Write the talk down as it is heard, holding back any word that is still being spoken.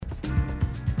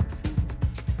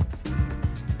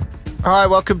Hi,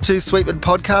 welcome to Sweetman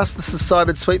Podcast. This is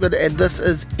Simon Sweetman and this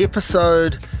is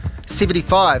episode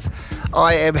 75.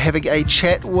 I am having a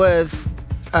chat with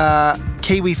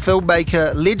Kiwi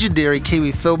filmmaker, legendary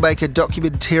Kiwi filmmaker,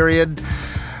 documentarian,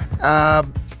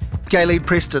 Gaylene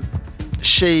Preston.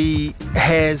 She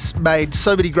has made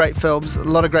so many great films, a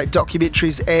lot of great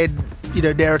documentaries and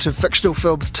narrative fictional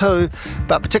films too,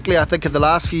 but particularly I think in the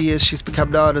last few years she's become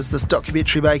known as this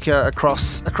documentary maker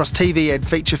across TV and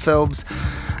feature films.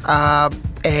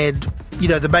 And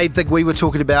the main thing we were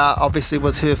talking about obviously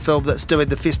was her film that's doing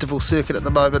the festival circuit at the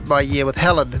moment, My Year With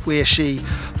Helen, where she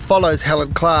follows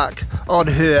Helen Clark on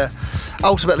her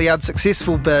ultimately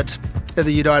unsuccessful bid in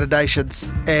the United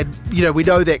Nations. And we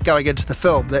know that going into the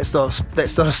film. That's not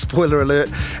a spoiler alert.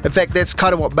 In fact, that's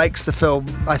kind of what makes the film,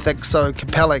 I think, so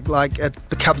compelling. Like, it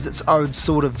becomes its own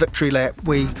sort of victory lap.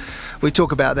 We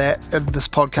talk about that in this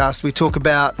podcast. We talk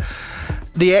about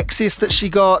the access that she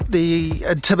got, the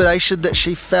intimidation that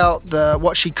she felt,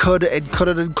 what she could and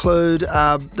couldn't include,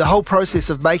 the whole process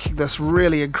of making this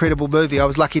really incredible movie. I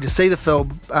was lucky to see the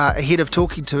film ahead of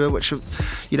talking to her, which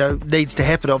needs to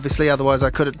happen obviously, otherwise I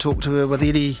couldn't talk to her with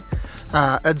any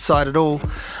insight at all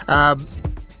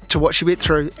to what she went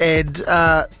through. And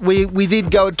we then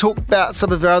go and talk about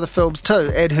some of her other films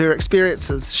too and her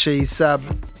experiences. She's had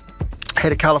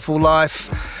a colourful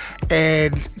life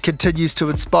and continues to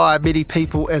inspire many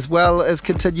people, as well as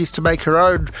continues to make her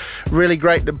own really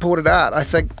great and important art. I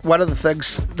think one of the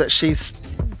things that she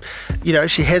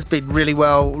has been really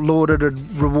well lauded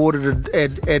and rewarded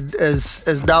and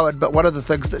is known, but one of the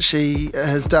things that she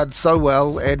has done so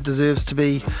well and deserves to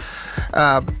be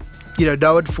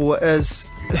known for is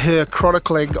her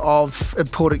chronicling of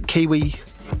important Kiwi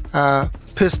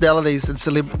personalities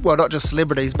and not just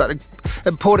celebrities, but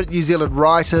important New Zealand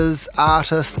writers,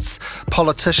 artists,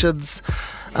 politicians.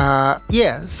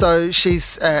 So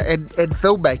she's and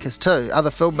filmmakers too, other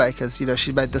filmmakers.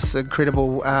 She made this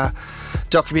incredible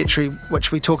documentary,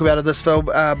 which we talk about in this film,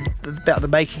 about the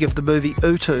making of the movie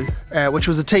Utu, which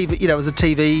was a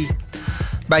TV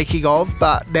making of,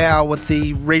 but now with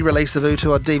the re-release of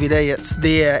Utu on DVD, it's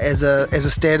there as a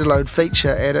standalone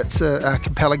feature, and it's a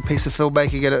compelling piece of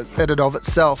filmmaking in and of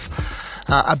itself,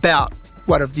 about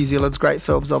one of New Zealand's great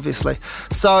films, obviously.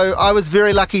 So I was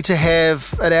very lucky to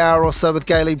have an hour or so with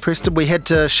Gaylene Preston. We had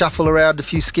to shuffle around a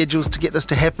few schedules to get this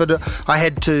to happen. I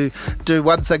had to do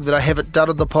one thing that I haven't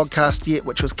done on the podcast yet,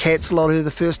 which was cancel on her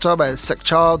the first time. I had a sick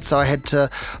child, so I had to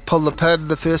pull the pin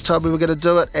the first time we were going to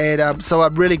do it. And so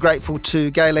I'm really grateful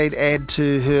to Gaylene and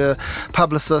to her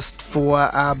publicist for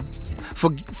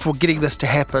getting this to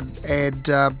happen.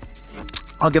 And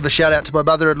I'll give a shout out to my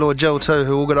mother-in-law Jill too,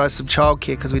 who organised some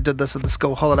childcare because we did this in the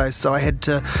school holidays. So I had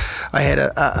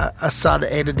a son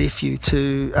and a nephew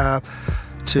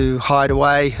to hide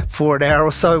away for an hour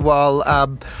or so while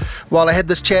I had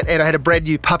this chat, and I had a brand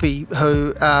new puppy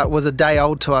who was a day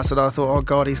old to us, and I thought, oh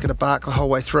God, he's going to bark the whole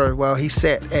way through. Well, he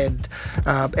sat and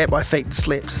at my feet and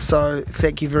slept. So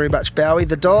thank you very much, Bowie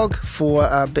the dog,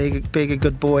 for being a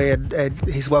good boy, and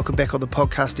he's welcome back on the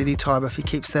podcast anytime if he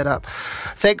keeps that up.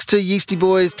 Thanks to Yeasty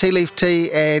Boys, Tea Leaf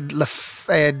Tea, and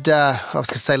I was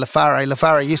going to say Lafare.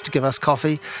 Lafare used to give us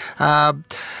coffee.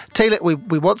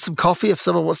 We want some coffee if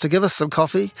someone wants to give us some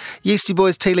coffee. Yeasty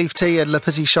Boys, Tea Leaf Tea and Le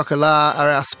Petit Chocolat are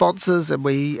our sponsors, and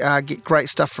we get great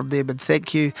stuff from them, and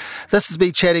thank you. This is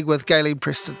me chatting with Gaylene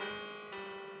Preston.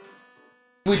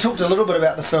 We talked a little bit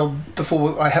about the film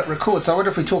before I hit record, so I wonder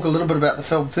if we talk a little bit about the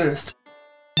film first,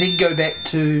 then go back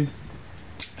to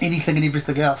anything and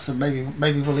everything else, and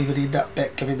maybe we'll even end up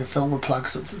back giving the film a plug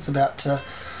since it's about to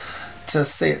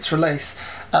see its release.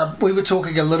 We were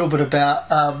talking a little bit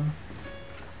about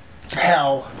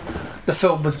how the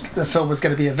film was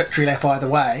going to be a victory lap either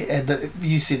way, and that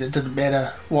you said it didn't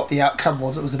matter what the outcome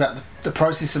was, it was about the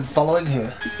process of following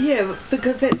her. Yeah,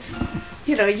 because that's,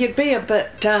 you'd be a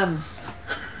bit dumb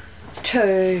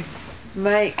to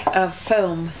make a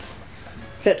film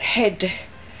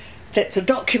that's a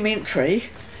documentary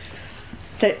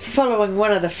that's following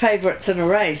one of the favourites in a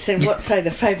race, and say the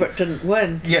favourite didn't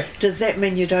win. Yeah. Does that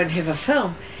mean you don't have a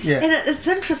film? Yeah. And it's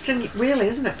interesting, really,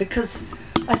 isn't it? Because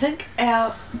I think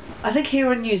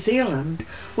here in New Zealand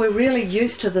we're really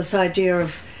used to this idea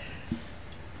of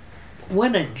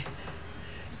winning.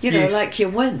 Yes. Like you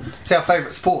win. It's our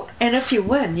favourite sport. And if you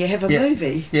win, you have a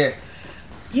movie. Yeah.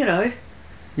 Yeah.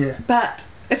 But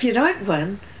if you don't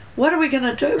win, what are we going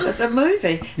to do with the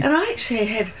movie? Yeah. And I actually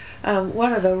had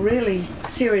one of the really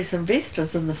serious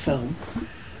investors in the film.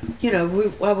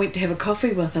 I went to have a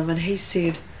coffee with him, and he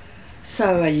said,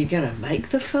 "So are you going to make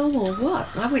the film or what?"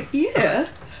 And I went, "Yeah."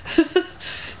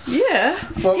 Yeah.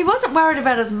 Well, he wasn't worried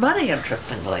about his money,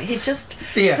 interestingly. He just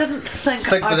didn't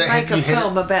think I'd make a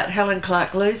film about Helen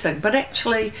Clark losing. But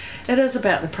actually, it is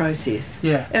about the process.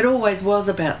 Yeah. It always was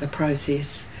about the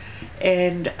process.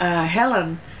 And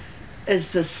Helen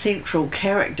is the central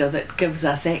character that gives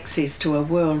us access to a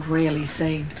world rarely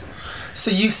seen. So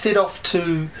you set off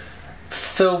to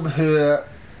film her,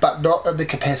 but not in the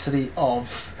capacity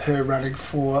of her running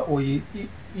for, or you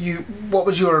what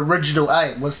was your original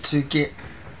aim? Was to get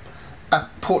a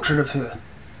portrait of her?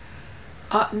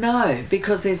 No,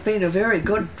 because there's been a very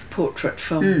good portrait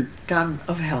film done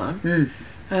of Helen.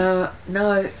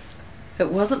 No, it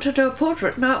wasn't to do a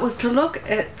portrait. No, it was to look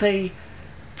at the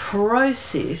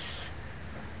process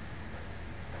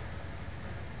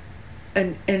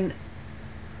in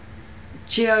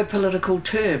geopolitical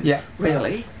terms,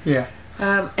 really. Yeah.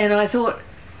 And I thought,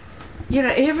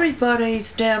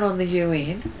 everybody's down on the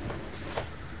UN,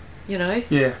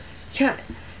 Yeah.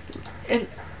 and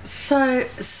so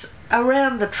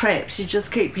around the traps, you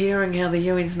just keep hearing how the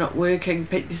UN's not working.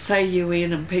 You say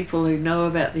UN, and people who know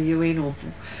about the UN or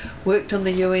worked on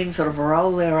the UN sort of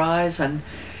roll their eyes, and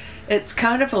it's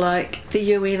kind of like the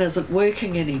UN isn't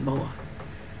working anymore.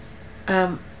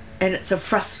 And it's a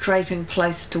frustrating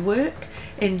place to work.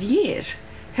 And yet,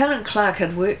 Helen Clark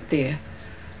had worked there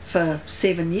for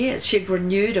 7 years. She'd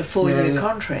renewed a 4-year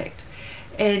contract.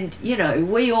 And,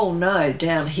 we all know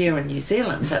down here in New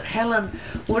Zealand that Helen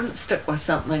wouldn't stick with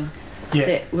something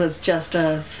that was just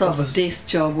a soft desk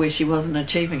job where she wasn't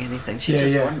achieving anything. She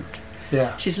just wouldn't.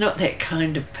 Yeah. She's not that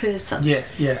kind of person.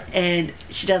 Yeah. And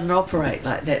she doesn't operate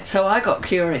like that. So I got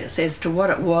curious as to what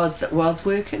it was that was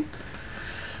working.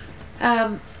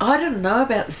 I didn't know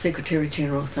about the Secretary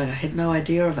General thing. I had no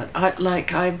idea of it. I'm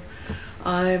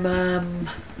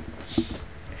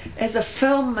as a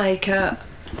filmmaker,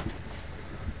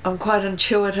 I'm quite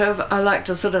intuitive. I like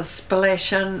to sort of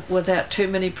splash in without too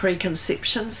many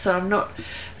preconceptions. So I'm not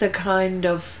the kind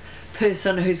of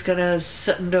person who's going to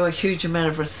sit and do a huge amount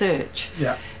of research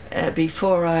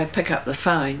before I pick up the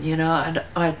phone. And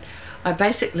I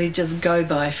basically just go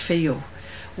by feel,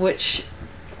 which.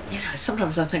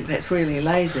 Sometimes I think that's really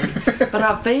lazy, but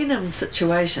I've been in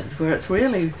situations where it's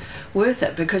really worth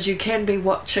it because you can be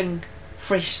watching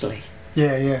freshly.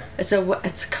 Yeah. It's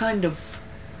a kind of.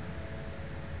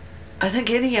 I think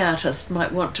any artist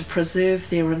might want to preserve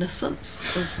their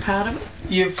innocence as part of it.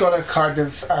 You've got a kind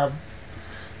of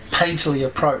painterly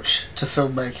approach to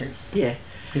filmmaking. Yeah.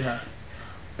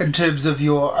 In terms of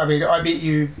I met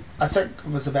you, I think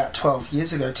it was about 10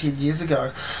 years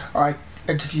ago, I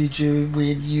interviewed you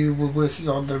when you were working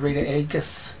on the Rita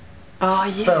Angus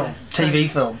TV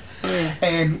film. Yeah.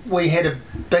 And we had a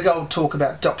big old talk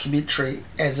about documentary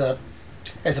as a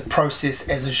process,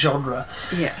 as a genre.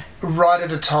 Yeah. Right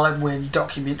at a time when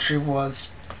documentary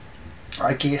was,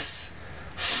 I guess,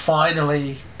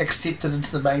 finally accepted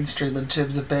into the mainstream in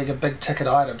terms of being a big ticket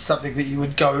item, something that you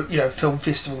would go, film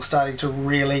festivals starting to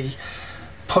really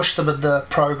push them in the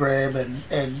program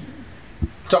and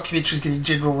documentaries getting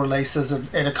general releases and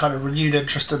a kind of renewed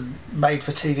interest in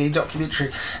made-for-TV documentary.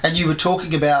 And you were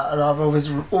talking about, and I've always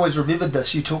remembered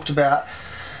this, you talked about,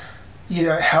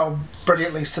 how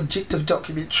brilliantly subjective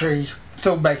documentary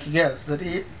filmmaking is,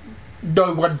 that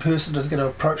no one person is going to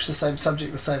approach the same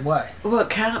subject the same way. Well, it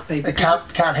can't be. It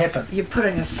can't happen. You're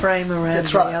putting a frame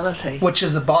around reality. Right, which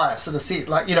is a bias in a sense, it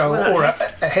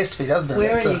has to be, doesn't it?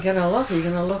 Where are you going to look? Are you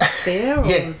going to look there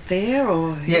or there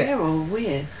or here or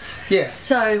where? Yeah.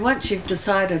 So once you've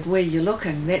decided where you're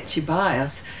looking, that's your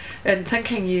bias. And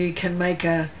thinking you can make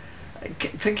an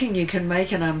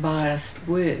unbiased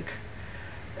work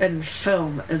in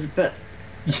film is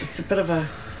it's a bit of a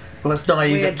well, it's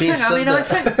naive at best, isn't it? I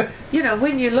think,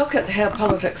 when you look at how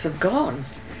politics have gone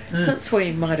since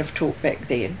we might have talked back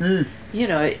then,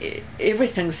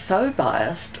 everything's so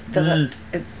biased that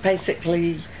it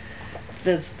basically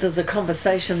there's a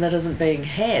conversation that isn't being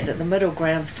had and the middle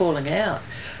ground's falling out.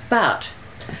 But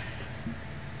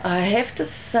I have to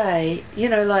say,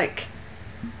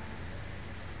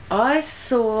 I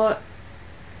saw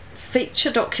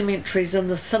feature documentaries in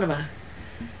the cinema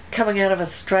coming out of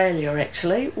Australia,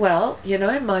 actually. Well,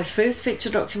 my first feature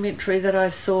documentary that I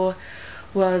saw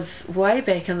was way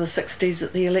back in the 60s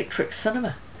at the Electric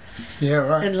Cinema. Yeah,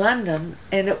 right. In London,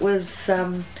 and it was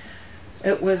the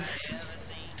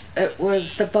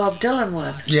Bob Dylan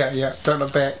one. Yeah. Don't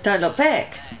Look Back. Don't Look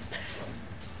Back.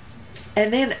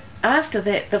 And then after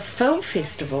that, the film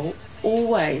festival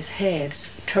always had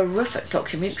terrific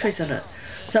documentaries in it.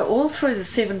 So all through the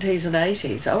 70s and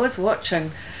 80s, I was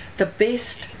watching the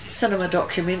best cinema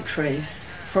documentaries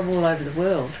from all over the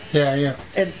world. Yeah.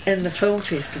 In the film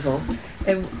festival,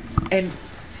 and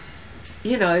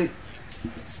you know,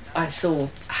 I saw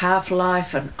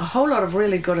Half-Life and a whole lot of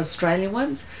really good Australian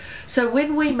ones. So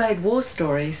when we made War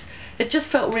Stories, it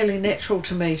just felt really natural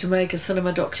to me to make a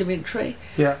cinema documentary.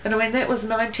 Yeah. And I mean, that was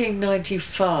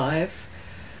 1995.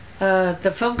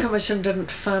 The Film Commission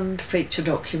didn't fund feature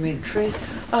documentaries.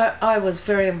 I was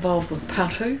very involved with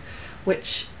Patu,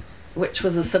 which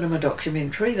was a cinema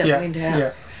documentary that went out.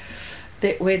 Yeah.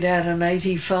 That went out in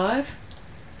 85.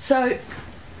 So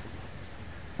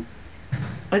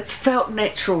it's felt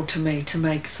natural to me to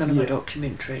make cinema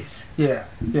documentaries. Yeah,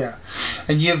 yeah.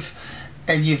 And you've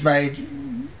made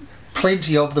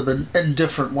plenty of them in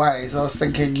different ways. I was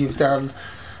thinking you've done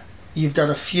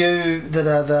a few that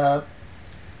are the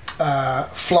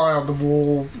fly on the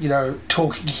wall, you know,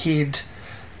 talking head,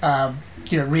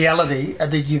 you know, reality,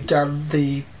 and then you've done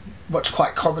what's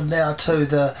quite common now too,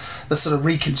 the sort of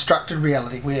reconstructed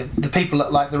reality where the people,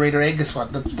 like the Rita Angus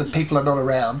one, the people are not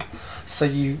around, so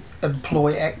you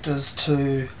employ actors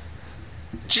to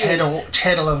channel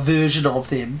a version of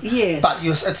them. Yes. But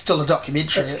it's still a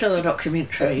documentary. It's still a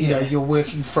documentary. You know, you're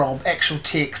working from actual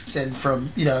texts and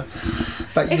from, you know.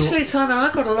 But actually, Simon,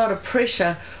 I got a lot of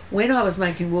pressure when I was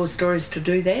making War Stories to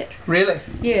do that. Really?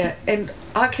 Yeah, and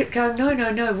I kept going,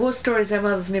 no, War Stories Our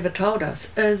Mothers Never Told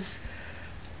Us is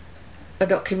a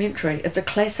documentary. It's a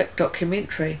classic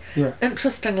documentary. Yeah.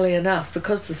 Interestingly enough,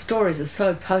 because the stories are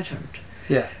so potent.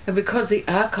 Yeah. And because the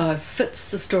archive fits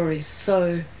the stories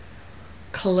so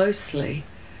closely,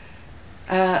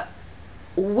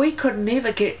 we could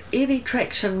never get any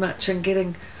traction much in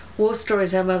getting War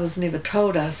Stories Our Mothers Never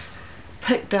Told Us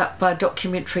picked up by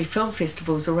documentary film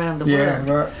festivals around the world.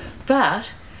 Yeah, right.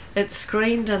 But it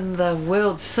screened in the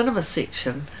world cinema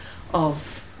section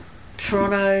of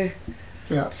Toronto,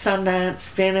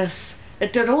 Sundance, Venice.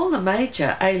 It did all the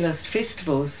major A-list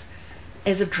festivals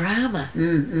as a drama.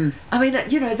 I mean,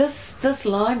 you know, this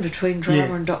line between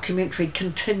drama and documentary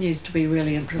continues to be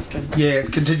really interesting. Yeah,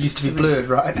 it continues to be blurred,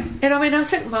 right? And I mean, I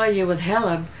think My Year With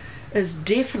Helen is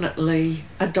definitely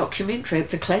a documentary.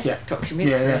 It's a classic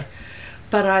documentary. Yeah.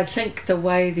 But I think the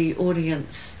way the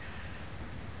audience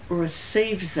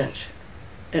receives it,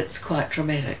 it's quite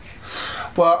dramatic.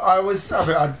 Well, I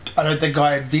don't think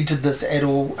I invented this at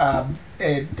all,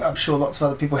 and I'm sure lots of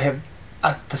other people have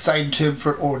the same term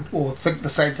for it, or think the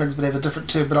same things but have a different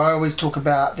term. But I always talk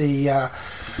about the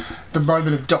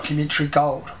moment of documentary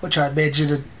gold, which I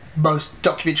imagine most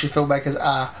documentary filmmakers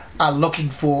are looking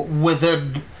for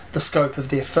within the scope of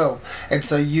their film. And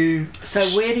so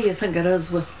where do you think it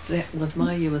is with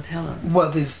My Year With Helen?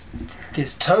 Well, there's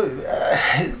two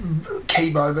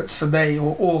key moments for me,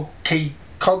 or key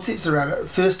concepts around it.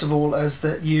 First of all is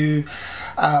that you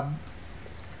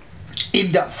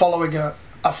end up following a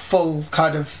full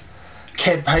kind of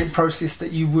campaign process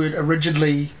that you weren't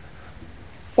originally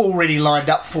already lined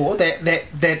up for, that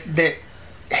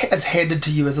is handed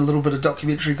to you as a little bit of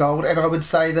documentary gold. And I would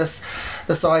say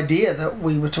this idea that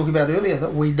we were talking about earlier,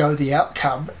 that we know the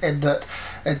outcome and that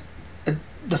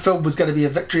the film was going to be a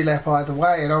victory lap either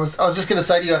way. And I was just going to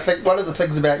say to you, I think one of the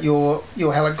things about your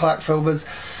Helen Clark film is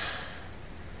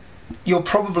you're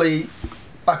probably,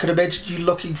 I could imagine you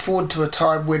looking forward to a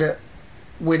time when it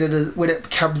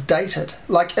becomes dated.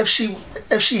 Like if she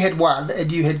had won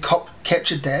and you had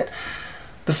captured that,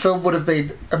 the film would have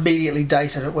been immediately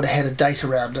dated. It would have had a date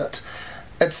around it.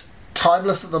 It's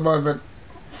timeless at the moment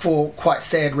for quite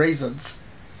sad reasons,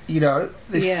 you know.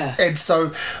 And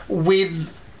so when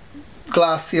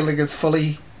glass ceiling is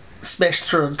fully smashed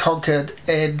through and conquered,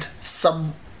 and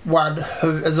someone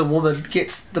who is a woman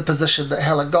gets the position that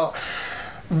Helen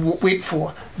went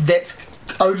for, that's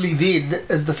only then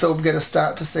is the film going to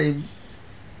start to seem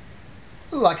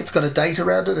like it's got a date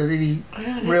around it in any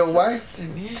real way.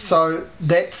 Yeah. So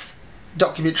that's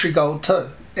documentary gold too.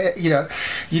 You know,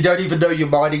 you don't even know you're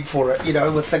mining for it, you know,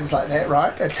 with things like that,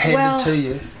 right? It's handed to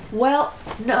you. Well,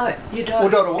 no, you don't.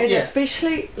 Well, and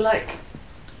especially, like,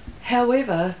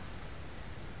 however,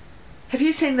 have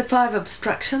you seen The 5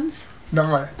 Obstructions?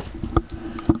 No.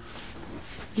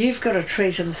 You've got a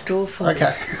treat in store for you.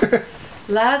 Okay.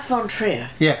 Lars von Trier.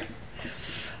 Yeah.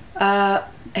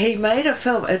 He made a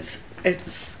film.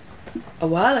 It's a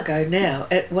while ago now.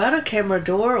 It won a Camera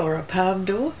d'Or or a Palme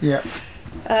d'Or. Yeah.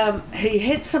 He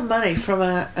had some money from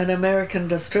an American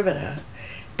distributor,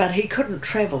 but he couldn't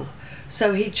travel.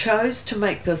 So he chose to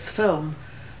make this film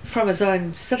from his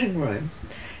own sitting room,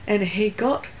 and he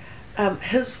got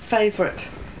his favourite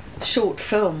short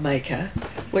film maker,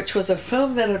 which was a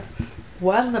film that had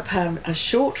won a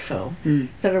short film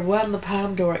that had won the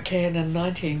Palme d'Or at Cannes in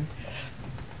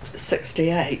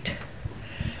 1968,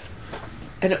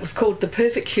 and it was called The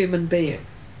Perfect Human Being.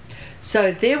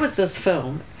 So there was this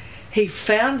film, he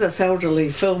found this elderly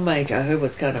filmmaker who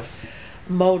was kind of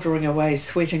mouldering away,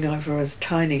 sweating over his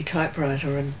tiny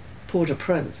typewriter in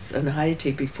Port-au-Prince in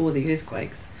Haiti before the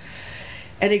earthquakes.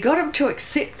 And he got him to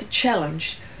accept the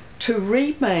challenge to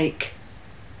remake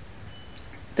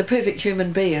The Perfect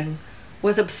Human Being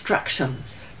with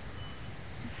obstructions.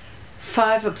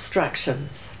 5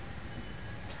 obstructions.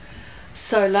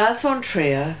 So Lars von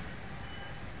Trier,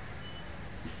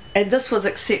 and this was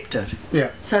accepted.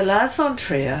 Yeah. So Lars von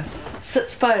Trier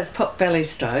sits by his pot-belly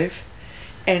stove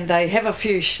and they have a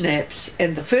few schnapps,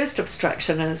 and the first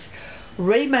obstruction is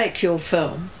remake your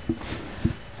film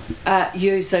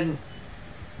using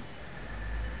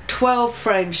 12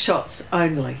 frame shots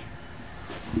only.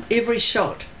 Every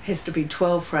shot has to be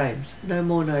 12 frames, no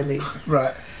more, no less.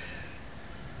 Right.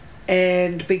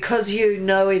 And because you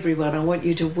know everyone, I want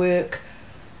you to work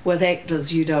with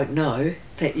actors you don't know,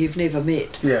 that you've never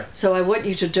met. Yeah. So I want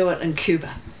you to do it in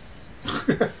Cuba.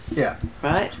 Yeah.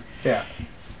 Right? Yeah.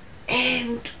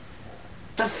 And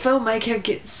the filmmaker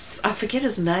gets, I forget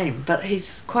his name, but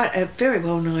he's quite a very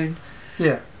well-known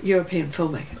European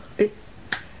filmmaker.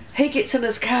 He gets in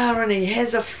his car and he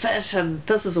has a fit, and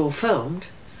this is all filmed.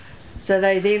 So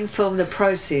they then film the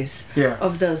process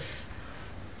of this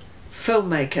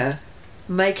filmmaker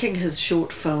making his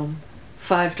short film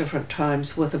 5 different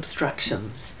times with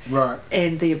obstructions. Right.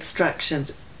 And the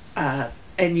obstructions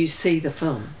and you see the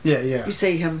film. Yeah, yeah. You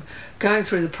see him going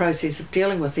through the process of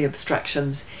dealing with the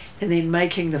obstructions and then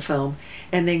making the film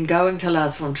and then going to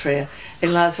Lars von Trier,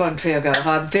 and Lars von Trier go,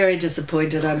 I'm very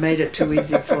disappointed, I made it too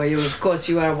easy for you. Of course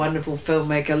you are a wonderful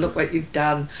filmmaker, look what you've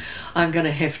done. I'm going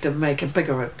to have to make a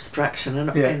bigger obstruction.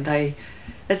 And they...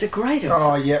 It's a great film.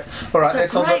 Oh, yeah. All right,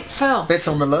 it's a great film. That's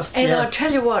on the list, and I'll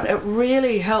tell you what, it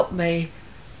really helped me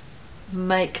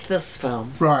make this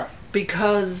film. Right.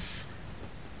 Because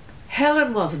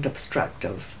Helen wasn't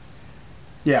obstructive.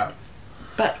 Yeah.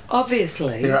 But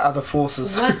obviously... There are other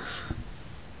forces. Once...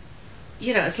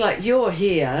 it's like you're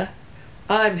here,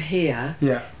 I'm here,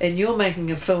 and you're making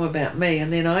a film about me,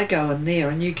 and then I go in there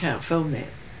and you can't film that.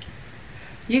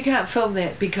 You can't film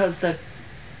that because the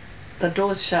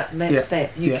door's shut and that's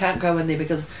that. You can't go in there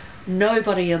because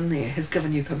nobody in there has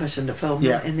given you permission to film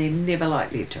it, and they're never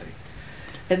likely to.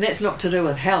 And that's not to do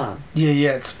with Helen.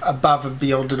 Yeah, it's above and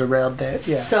beyond and around that,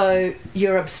 So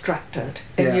you're obstructed.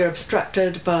 And you're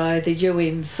obstructed by the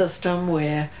UN system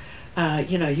where,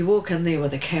 you walk in there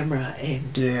with a camera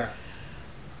and... Yeah.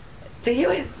 The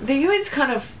UN's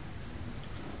kind of...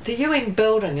 The UN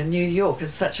building in New York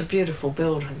is such a beautiful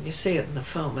building. You see it in the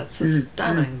film. It's a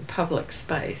stunning public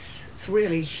space. It's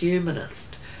really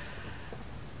humanist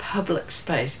public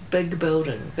space, big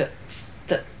building that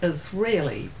is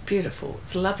really beautiful.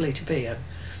 It's lovely to be in.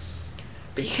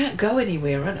 But you can't go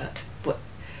anywhere in it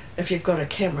if you've got a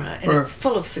camera, and it's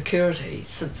full of security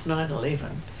since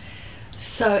 9/11.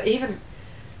 So even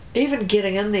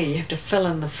getting in there, you have to fill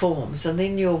in the forms, and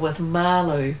then you're with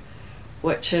MALU,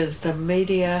 which is the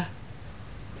Media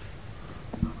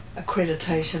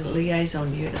Accreditation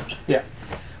Liaison Unit. Yeah.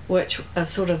 Which are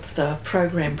sort of the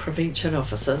program prevention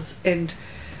officers, and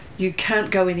you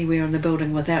can't go anywhere in the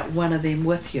building without one of them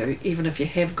with you, even if you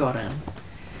have got in.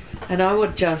 And I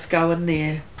would just go in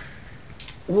there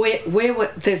where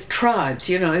there's tribes,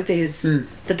 there's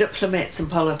the diplomats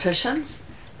and politicians.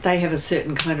 They have a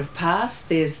certain kind of pass.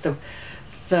 There's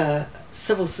the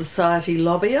civil society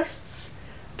lobbyists.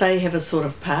 They have a sort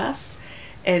of pass.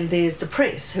 And there's the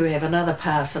press, who have another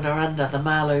pass and are under the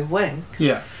MALU wing.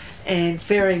 Yeah. And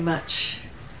very much,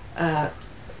 they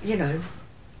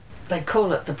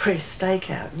call it the press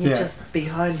stakeout. You're just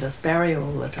behind this barrier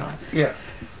all the time. Yeah.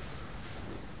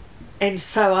 And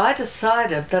so I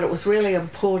decided that it was really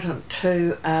important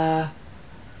to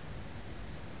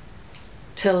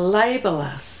label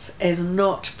us as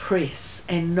not press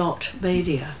and not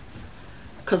media,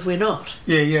 because we're not.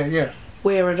 Yeah.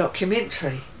 We're a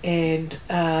documentary, and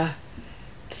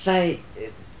they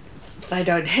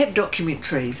don't have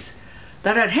documentaries.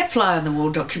 They don't have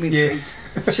fly-on-the-wall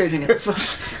documentaries shooting at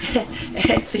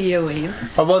the UN.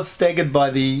 I was staggered by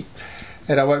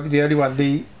and I won't be the only one,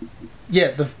 the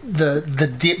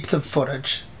depth of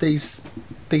footage. These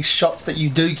shots that you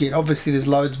do get, obviously there's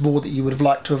loads more that you would have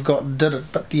liked to have gotten,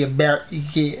 didn't, but the amount you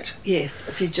get. Yes,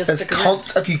 if you just it's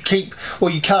constant. If you keep,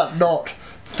 you can't not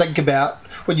think about,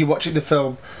 when you're watching the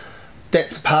film,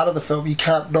 that's a part of the film, you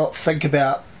can't not think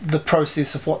about the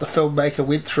process of what the filmmaker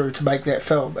went through to make that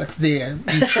film. It's there.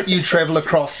 You travel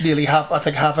across nearly half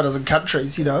a dozen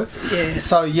countries, you know. Yeah.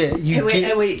 So yeah,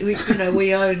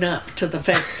 we own up to the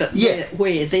fact that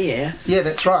we're there. Yeah,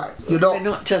 that's right. We're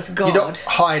not just God. You're not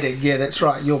hiding. Yeah, that's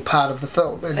right. You're part of the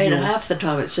film. And half the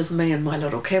time it's just me and my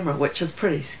little camera, which is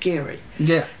pretty scary.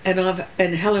 Yeah.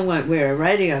 And Helen won't wear a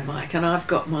radio mic, and I've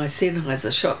got my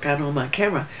Sennheiser shotgun on my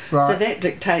camera. Right. So that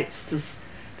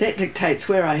dictates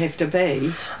where I have to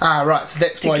be. Ah, right. So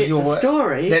that's why you're the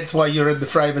story. That's why you're in the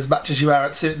frame as much as you are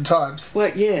at certain times.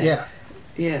 Well, yeah. Yeah.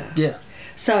 Yeah. Yeah.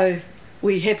 So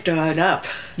we have to own up.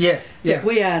 Yeah. Yeah. That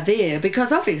we are there,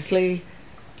 because obviously,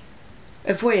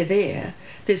 if we're there,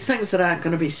 there's things that aren't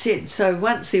going to be said. So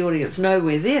once the audience know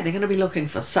we're there, they're going to be looking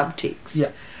for subtext.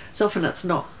 Yeah. So often it's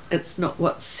not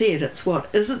what's said, it's what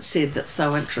isn't said that's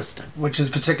so interesting. Which is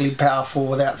particularly powerful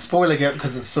without spoiling it,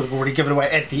 because it's sort of already given away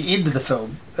at the end of the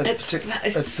film. It's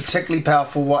particularly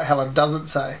powerful what Helen doesn't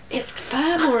say. It's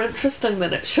far more interesting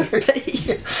than it should be.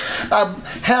 Yeah.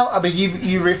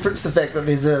 You referenced the fact that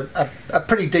there's a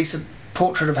pretty decent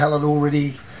portrait of Helen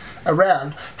already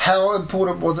around. How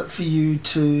important was it for you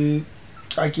to,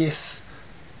 I guess,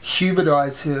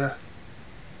 humanise her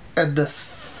in this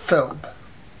film?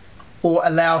 Or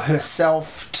allow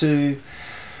herself to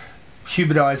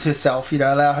humanise herself,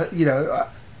 allow her,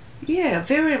 Yeah,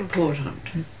 very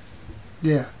important.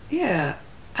 Yeah. Yeah.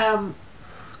 Because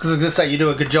I was going to say, you do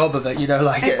a good job of it,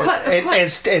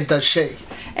 as does she.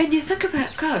 And you think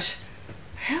about, gosh,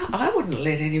 I wouldn't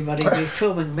let anybody be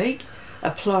filming me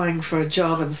applying for a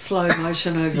job in slow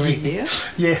motion over India.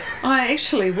 Yeah. I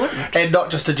actually wouldn't. And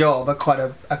not just a job, but quite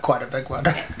a big one.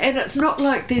 And it's not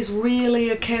like there's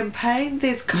really a campaign.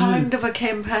 There's kind of a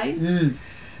campaign.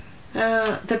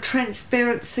 The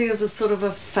transparency is a sort of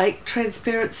a fake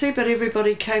transparency, but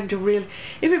everybody came to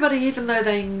everybody, even though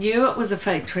they knew it was a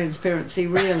fake transparency,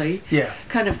 really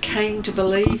kind of came to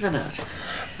believe in it.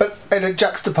 And it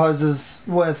juxtaposes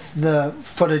with the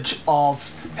footage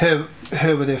of her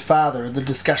with her father and the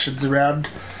discussions around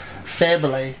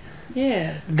family.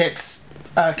 Yeah. That's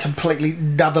a completely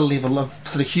another level of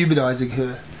sort of humanising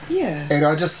her. Yeah. And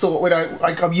I just thought,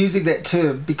 I'm using that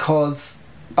term because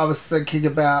I was thinking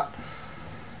about,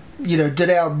 did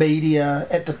our media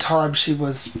at the time she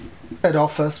was in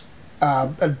office,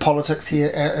 in politics here,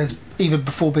 as even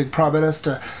before being Prime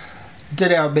Minister,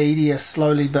 did our media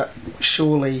slowly but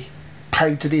surely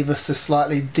paint an ever so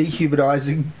slightly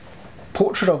dehumanising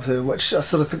portrait of her, which I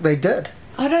sort of think they did.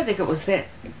 I don't think it was that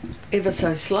ever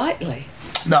so slightly.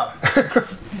 No.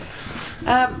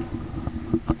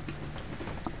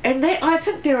 And I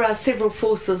think there are several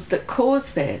forces that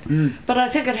cause that, but I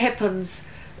think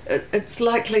it's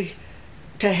likely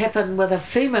to happen with a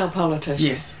female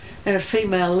politician and a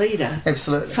female leader.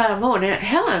 Absolutely. Far more. Now,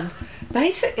 Helen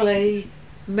basically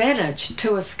managed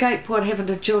to escape what happened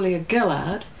to Julia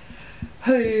Gillard,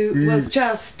 who was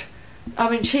just,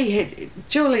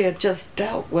 Julia just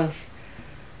dealt with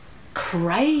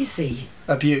crazy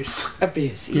abuse.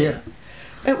 Yeah.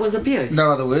 It was abuse.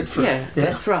 No other word for it. Yeah,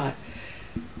 that's right.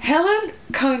 Helen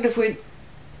kind of went,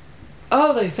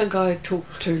 they think I talk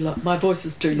too low, my voice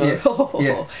is too low.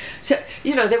 Yeah. So,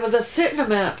 there was a certain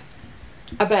amount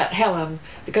about Helen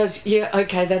that goes, they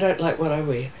don't like what I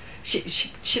wear.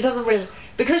 She doesn't really,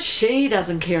 because she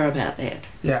doesn't care about that.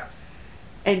 Yeah.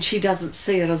 And she doesn't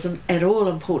see it as at all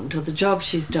important to the job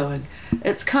she's doing.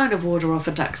 It's kind of water off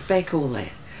a duck's back, all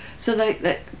that. So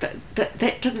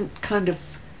that didn't kind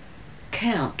of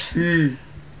count.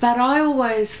 But I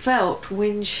always felt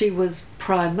when she was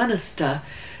Prime Minister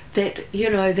that,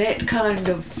 that kind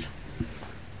of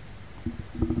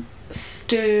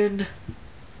stern,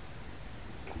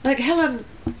 like Helen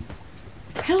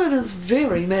is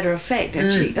very matter of fact,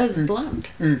 and she is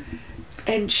blunt.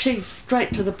 And she's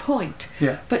straight to the point.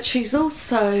 Yeah. But she's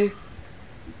also,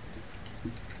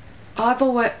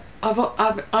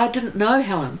 I didn't know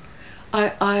Helen.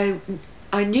 I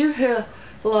knew her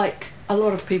like a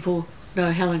lot of people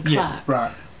know Helen Clark. Yeah,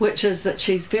 right. Which is that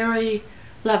she's very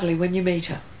lovely when you meet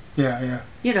her. Yeah,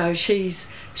 yeah. She's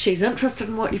interested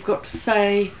in what you've got to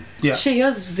say. Yeah. She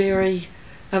is a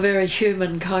very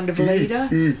human kind of leader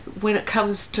when it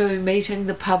comes to meeting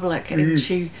the public, and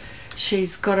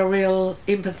she's got a real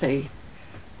empathy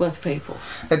with people.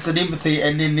 It's an empathy,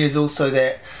 and then there's also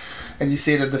that, and you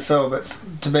see it in the film, it's,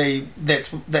 to me,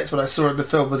 that's what I saw in the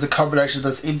film, was a combination of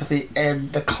this empathy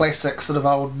and the classic sort of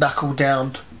old knuckle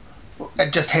down,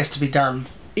 it just has to be done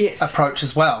approach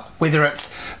as well. Whether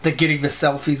it's the getting the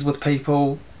selfies with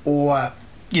people or,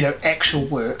 actual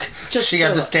work. She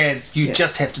understands you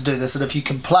just have to do this, and if you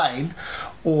complain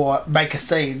or make a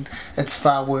scene, it's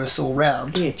far worse all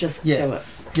round. Yeah, do it.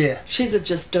 Yeah. She's a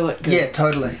just do it girl. Yeah,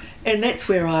 totally. And that's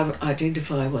where I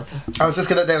identify with her. I was just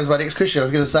that was my next question. I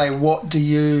was going to say,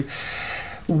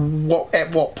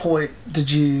 at what point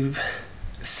did you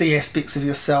see aspects of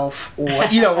yourself, or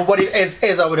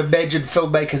as I would imagine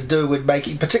filmmakers do when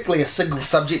making particularly a single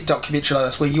subject documentary like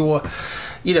this, where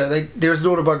there is an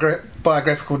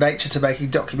autobiographical nature to making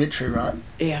documentary, right?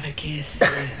 Yeah, I guess.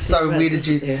 Yeah. So where did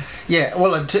you? There? Yeah,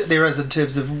 well, there is in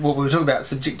terms of what we were talking about,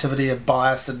 subjectivity and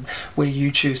bias, and where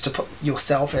you choose to put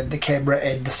yourself and the camera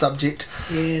and the subject.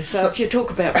 Yeah. So if you talk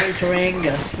about Rita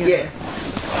Angus,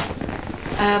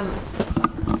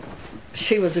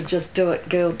 she was a just do it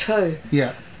girl too.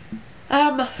 Yeah.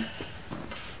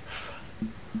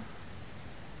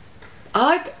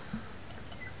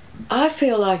 I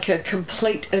feel like a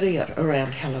complete idiot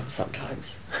around Helen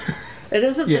sometimes. It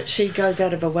isn't that she goes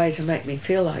out of her way to make me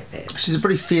feel like that. She's a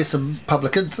pretty fearsome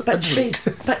public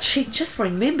intellect. But she just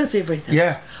remembers everything.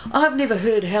 Yeah. I've never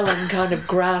heard Helen kind of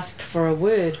grasp for a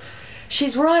word.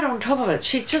 She's right on top of it.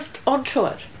 She's just onto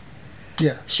it.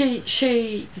 Yeah.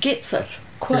 She gets it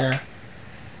quick. Yeah.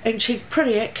 And she's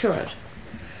pretty accurate.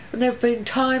 And there's been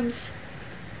times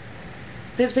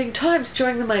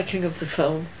during the making of the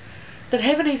film that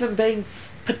haven't even been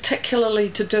particularly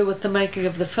to do with the making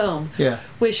of the film,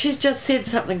 where she's just said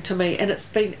something to me and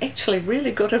it's been actually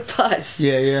really good advice.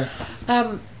 Yeah.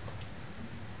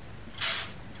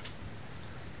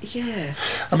 Yeah.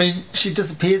 I mean, she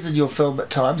disappears in your film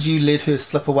at times. You let her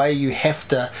slip away.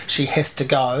 She has to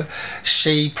go.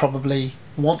 She probably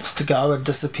wants to go and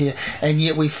disappear, and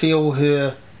yet we feel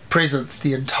her presence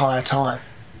the entire time.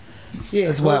 Yeah,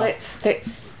 as well.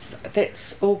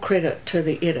 That's all credit to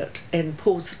the edit and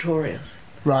Paul Sartorius.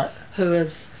 Right. Who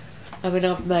is,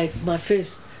 I've made my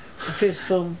first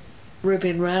film, Ruby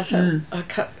and Rata. I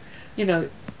cut,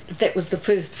 that was the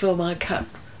first film I cut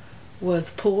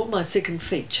with Paul, my second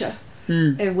feature,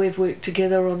 and we've worked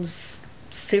together on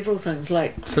several things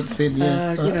like since then,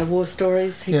 War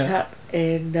Stories he cut,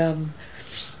 and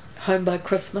Home by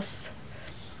Christmas,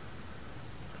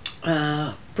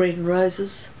 Bread and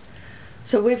Roses.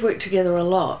 So we've worked together a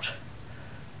lot,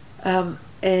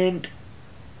 and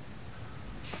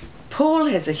Paul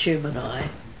has a human eye,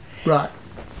 right?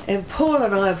 And Paul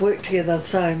and I have worked together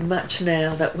so much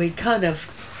now that we can have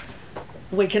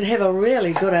a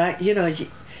really good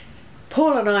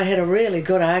Paul and I had a really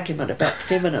good argument about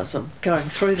feminism going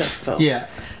through this film. Yeah.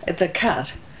 At the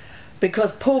cut.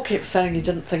 Because Paul kept saying he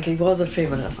didn't think he was a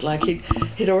feminist. Like he'd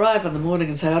arrive in the morning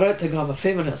and say, I don't think I'm a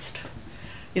feminist.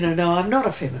 No, I'm not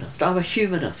a feminist. I'm a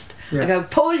humanist. Yeah. I go,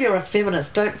 Paul, you're a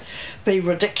feminist. Don't be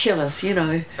ridiculous,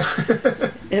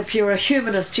 If you're a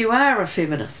humanist, you are a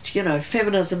feminist.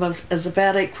 Feminism is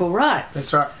about equal rights.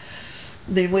 That's right.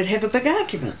 Then we'd have a big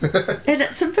argument. And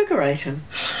it's invigorating.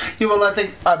 Yeah, well, I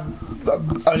think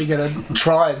I'm only going to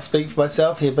try and speak for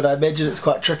myself here, but I imagine it's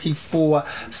quite tricky for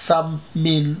some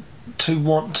men to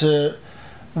want to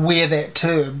wear that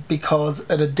term, because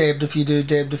in a damned if you do,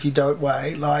 damned if you don't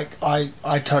way, like I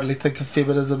totally think of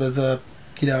feminism as about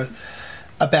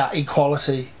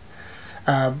equality,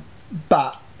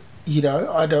 but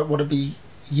I don't want to be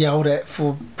yelled at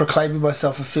for proclaiming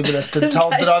myself a feminist and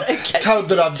told that I've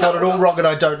done it all wrong and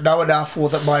I don't know enough, or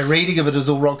that my reading of it is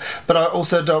all wrong. But I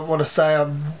also don't want to say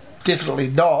I'm definitely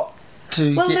not,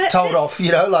 to get told off,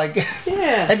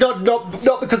 Yeah. And not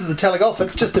because of the telling off.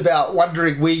 It's just about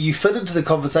wondering where you fit into the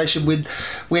conversation when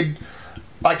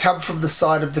I come from the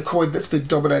side of the coin that's been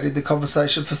dominating the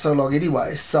conversation for so long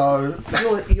anyway. So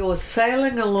you're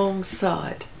sailing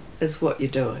alongside is what you're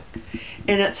doing,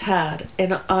 and it's hard.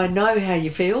 And I know how you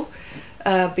feel,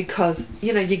 because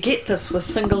you get this with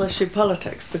single issue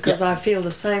politics. Because I feel the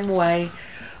same way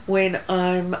when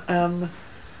I'm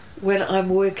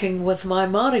working with my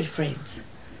Māori friends,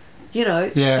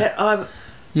 I'm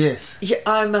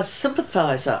a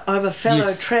sympathiser, I'm a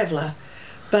fellow traveller,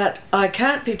 but I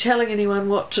can't be telling anyone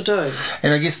what to do.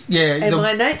 And I guess,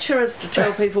 my nature is to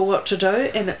tell people what to do,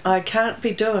 and I can't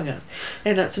be doing it.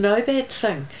 And it's no bad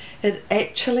thing. It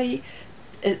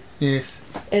is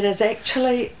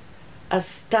actually a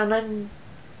stunning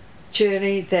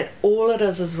journey that all it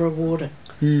is rewarding.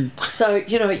 So,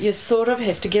 you sort of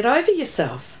have to get over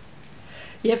yourself.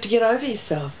 You have to get over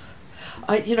yourself.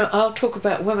 I'll talk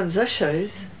about women's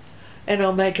issues, and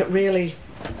I'll make it really,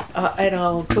 and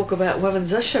I'll talk about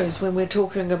women's issues when we're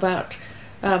talking about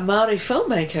Māori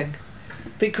filmmaking,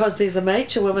 because there's a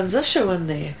major women's issue in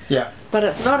there. Yeah. But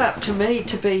it's not up to me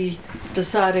to be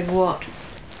deciding what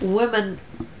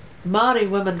Māori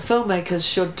women filmmakers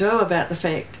should do about the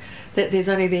fact that there's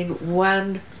only been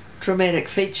one dramatic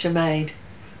feature made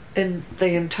in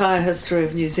the entire history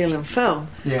of New Zealand film,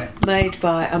 made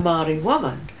by a Māori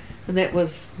woman, and that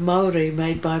was Māori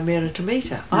made by Mera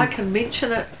Tamita. I can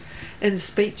mention it in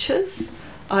speeches,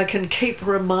 I can keep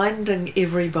reminding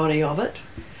everybody of it,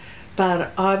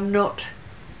 but I'm a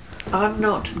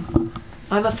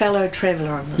fellow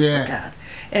traveller in this regard.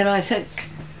 And I think,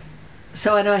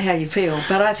 so I know how you feel,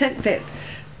 but I think that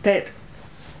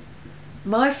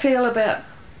my feel about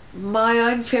my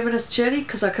own feminist journey,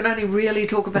 because I can only really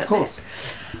talk about that,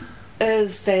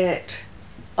 is that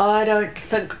I don't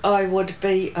think I would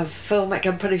be a filmmaker.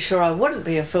 I'm pretty sure I wouldn't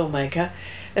be a filmmaker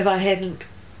if I hadn't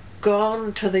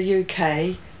gone to the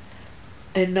UK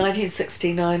in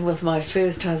 1969 with my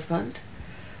first husband,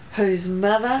 whose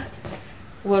mother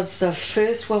was the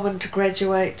first woman to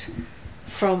graduate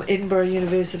from Edinburgh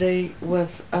University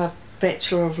with a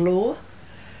Bachelor of Law.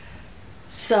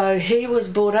 So he was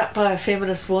brought up by a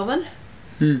feminist woman.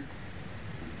 And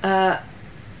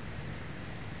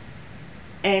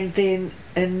then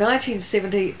in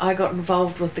 1970 I got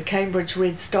involved with the Cambridge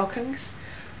Red Stockings,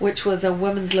 which was a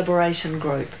women's liberation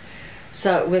group.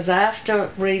 So it was after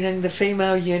reading The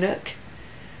Female Eunuch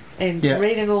and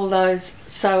reading all those.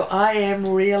 So I am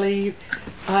really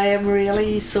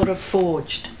sort of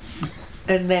forged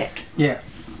in that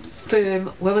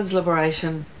firm women's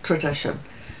liberation tradition.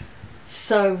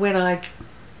 So when I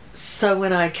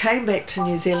came back to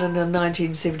New Zealand in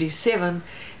 1977,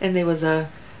 and there was a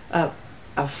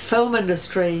film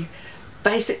industry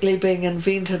basically being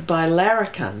invented by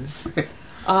larrikins,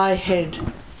 I had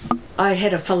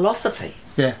a philosophy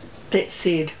that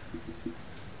said,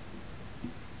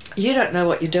 you don't know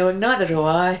what you're doing, neither do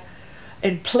I,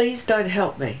 and please don't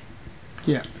help me.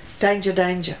 Danger,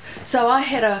 danger. So I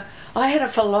had a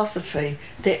philosophy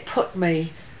that put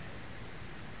me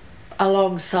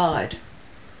alongside,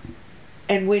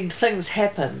 and when things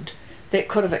happened that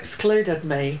could have excluded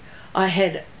me, I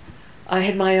had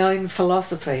my own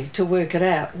philosophy to work it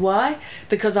out. Why?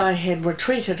 Because I had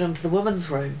retreated into the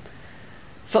women's room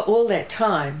for all that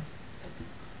time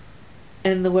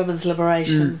in the women's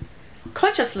liberation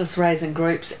consciousness raising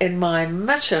groups, and my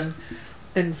mission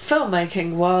in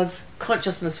filmmaking was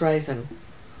consciousness raising.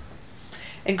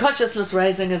 And consciousness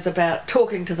raising is about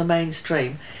talking to the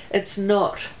mainstream. It's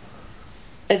not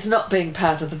being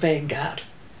part of the vanguard.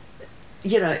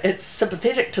 You know, it's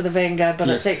sympathetic to the vanguard, but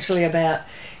it's actually about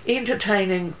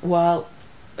entertaining while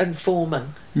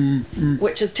informing,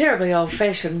 which is terribly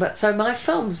old-fashioned. But so my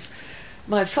films,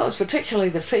 particularly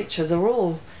the features,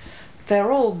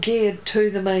 they're all geared to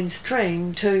the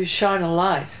mainstream to shine a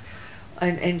light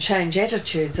and change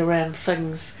attitudes around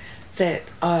things that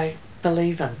I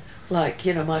believe in. Like,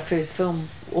 you know, my first film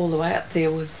all the way up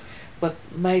there was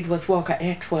made with Walker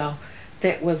Atwell.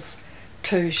 That was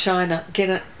to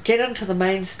get into the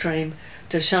mainstream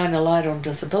to shine a light on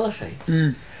disability.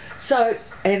 So,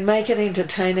 and make it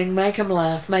entertaining, make them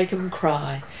laugh, make them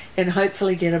cry, and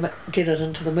hopefully get it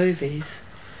into the movies.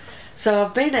 So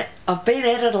I've been at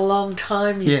it a long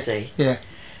time, you see.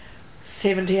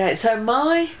 78. So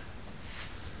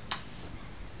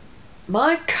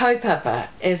my kaupapa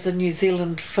as a New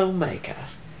Zealand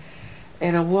filmmaker,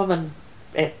 and a woman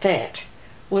at that,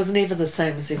 was never the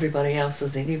same as everybody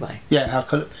else's anyway. How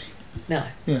could it be? No,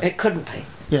 it couldn't be.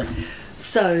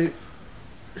 So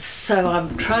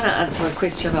I'm trying to answer a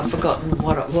question, I've forgotten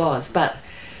what it was, but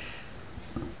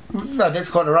no,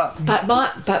 that's quite all right. But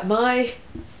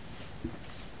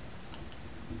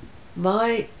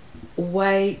my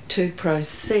way to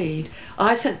proceed,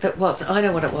 I think what's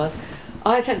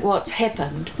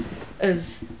happened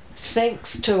is,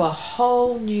 thanks to a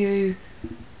whole new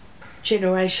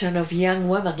generation of young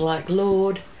women like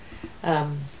Lord,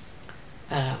 Emma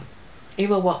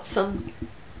Watson,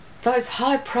 those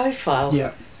high profile,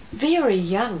 very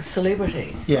young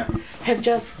celebrities have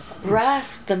just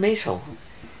grasped the metal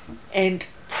and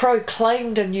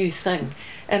proclaimed a new thing.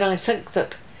 And I think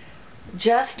that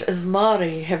just as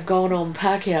Māori have gone on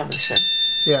Pākehā mission,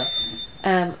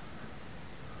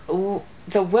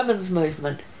 the women's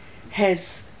movement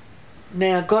has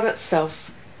now got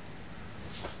itself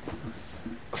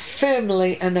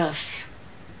firmly enough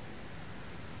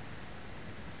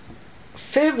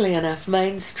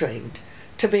mainstreamed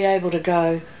to be able to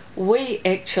go,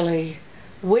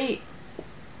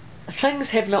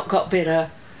 things have not got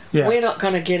better, we're not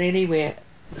going to get anywhere.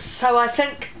 So I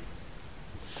think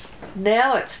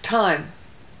now it's time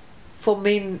for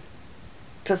men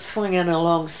to swing in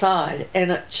alongside,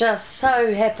 and it just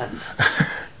so happens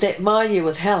that My Year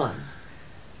With Helen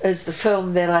is the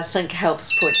film that I think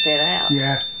helps put that out.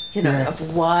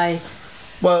 Of why.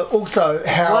 Well, also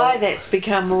why that's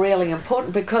become really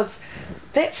important, because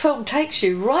that film takes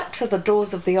you right to the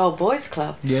doors of the old boys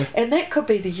club, and that could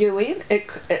be the UN.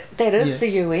 That is the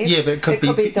UN. Yeah, but it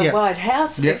could be the White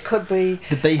House. It could be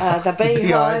the Beehive. The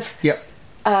Beehive. Yep.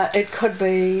 It could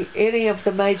be any of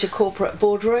the major corporate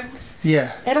boardrooms.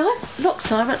 Yeah. And look,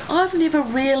 Simon, I've never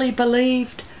really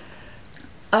believed.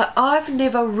 I've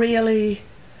never really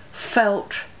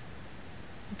felt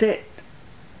that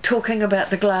talking about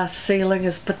the glass ceiling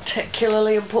is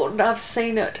particularly important. I've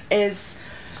seen it as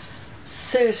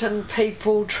certain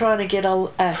people trying to get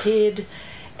ahead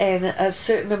and a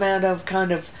certain amount of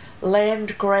kind of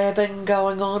land grabbing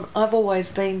going on. I've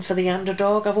always been for the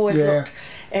underdog. I've always looked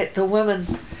at the women,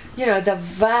 the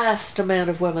vast amount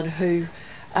of women who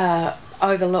are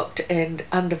overlooked and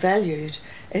undervalued,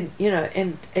 and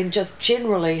and just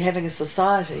generally having a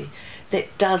society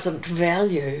that doesn't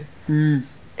value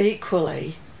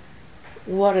equally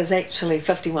what is actually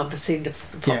 51%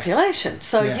 of the population.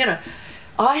 So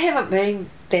I haven't been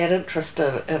that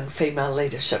interested in female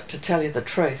leadership, to tell you the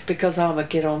truth, because I'm a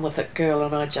get on with it girl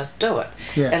and I just do it,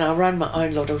 and I run my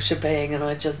own little shebang and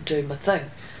I just do my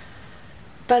thing.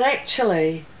 But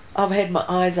actually, I've had my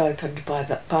eyes opened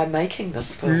by making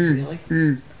this film,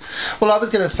 really. Well, I was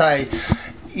going to say,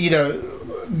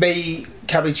 me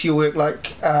coming to your work,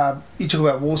 like you talk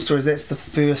about War Stories, that's the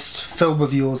first film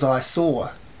of yours I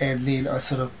saw, and then I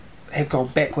sort of have gone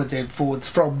backwards and forwards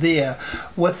from there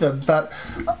with them. But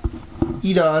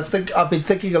I've been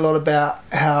thinking a lot about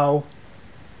how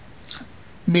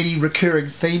many recurring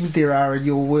themes there are in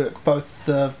your work, both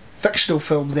the fictional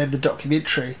films and the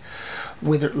documentary,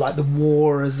 whether like the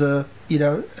war is an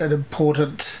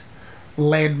important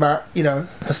landmark,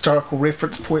 historical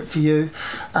reference point for you,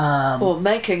 or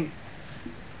making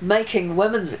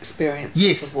women's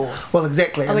experiences of war. Well,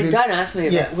 exactly. I mean, don't ask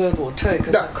me about World War II,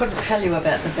 because I couldn't tell you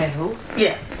about the battles.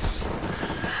 Yeah.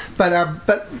 But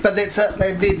that's it.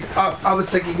 And then I was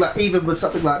thinking, like, even with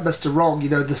something like Mr. Wrong,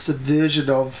 the subversion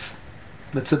of,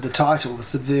 it's in the title, the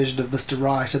subversion of Mr.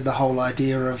 Right, and the whole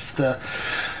idea of the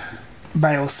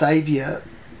male saviour,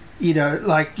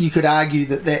 like you could argue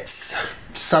that that's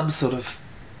some sort of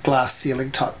glass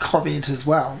ceiling type comment as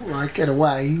well, like, in a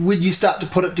way. When you start to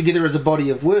put it together as a body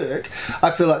of work, I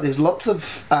feel like there's lots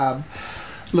of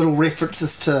little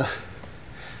references to.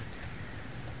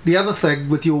 The other thing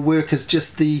with your work is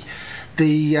just the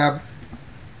and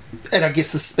I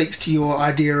guess this speaks to your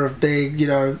idea of being,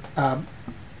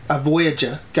 a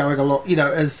voyager going along,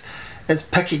 as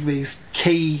picking these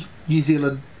key New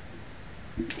Zealand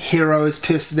heroes,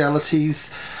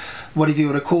 personalities, whatever you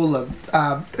want to call them,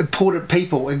 important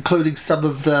people, including some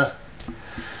of the,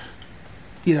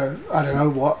 I don't know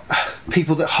what,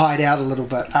 people that hide out a little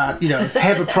bit,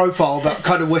 have a profile but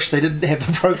kind of wish they didn't have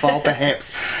a profile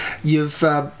perhaps. You've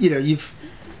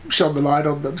shone the light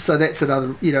on them, so that's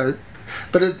another,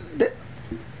 but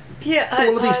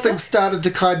all of these things started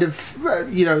to kind of,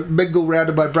 mingle round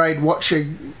in my brain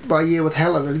watching my Year with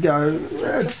Helen and go,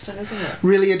 it's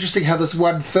really interesting how this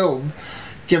one film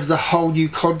gives a whole new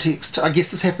context. I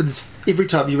guess this happens every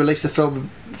time you release a film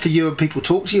for you and people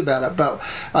talk to you about it, but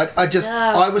I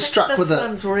was struck with it. This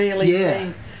one's really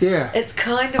it's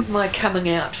kind of my coming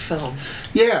out film.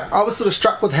 Yeah, I was sort of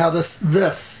struck with how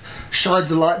this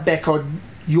shines a light back on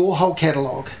your whole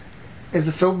catalogue as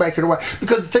a filmmaker in a way.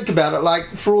 Because think about it, like,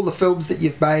 for all the films that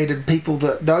you've made and people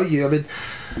that know you, I mean,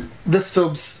 this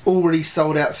film's already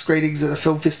sold out screenings at a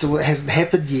film festival that hasn't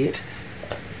happened yet.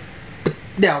 But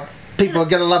now, people are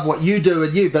going to love what you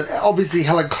do, but obviously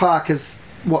Helen Clark is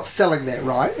what's selling that,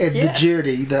 right? And the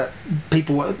journey that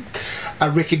people are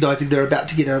recognising they're about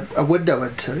to get a window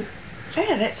into.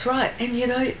 Yeah, that's right. And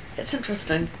it's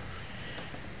interesting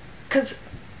because.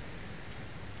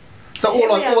 So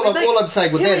all I'm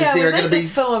saying with that is there are going to be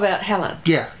this film about Helen.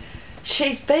 Yeah.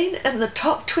 She's been in the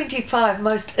top 25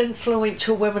 most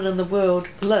influential women in the world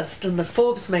list in the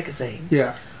Forbes magazine.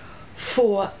 Yeah.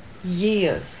 For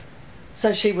years.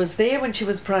 So she was there when she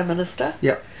was Prime Minister.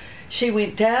 Yep. She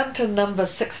went down to number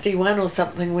 61 or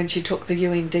something when she took the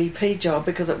UNDP job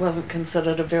because it wasn't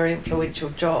considered a very influential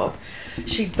job.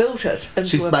 She built it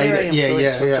into a very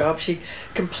influential job. She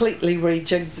completely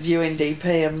rejigged the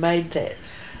UNDP and made that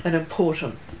an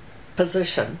important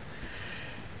position.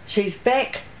 She's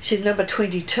back. She's number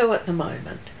 22 at the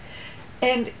moment.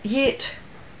 And yet,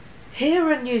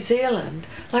 here in New Zealand,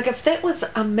 like, if that was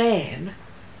a man,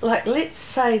 like, let's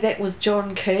say that was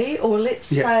John Key, or let's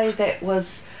say that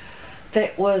was,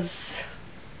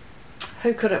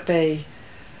 who could it be?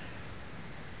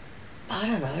 I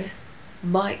don't know,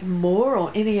 Mike Moore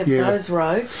or any of those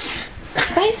rogues.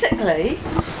 Basically...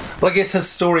 Well, I guess his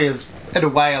story is, in a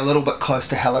way, a little bit close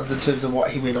to Helen's in terms of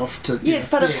what he went off to... Yes,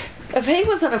 but If he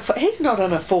was he's not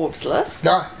on a Forbes list.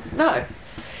 No.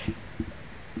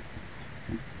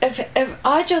 If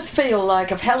I just feel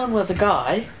like if Helen was a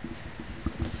guy,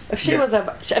 if she was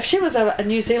a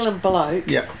New Zealand bloke,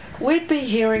 we'd be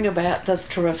hearing about this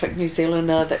terrific New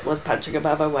Zealander that was punching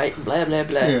above her weight and blah blah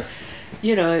blah. Yeah.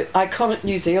 You know, iconic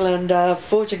New Zealander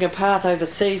forging a path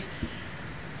overseas.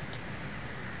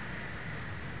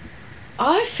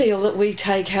 I feel that we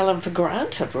take Helen for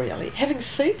granted, really. Having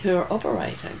seen her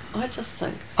operating, I just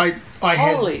think,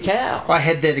 holy cow. I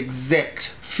had that exact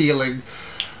feeling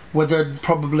within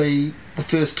probably the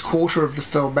first quarter of the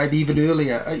film, maybe even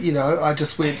earlier. You know, I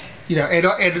just went, you know,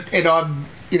 and I'm,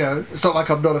 you know, it's not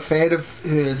like I'm not a fan of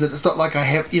hers, and it's not like I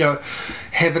have, you know,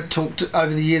 haven't talked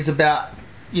over the years about,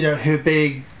 you know, her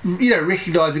being, you know,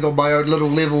 recognising on my own little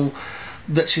level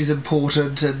that she's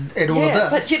important and all of this.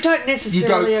 But you don't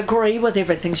necessarily agree with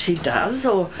everything she does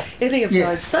or any of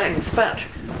those things, but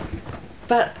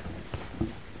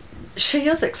she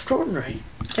is extraordinary.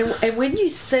 And when you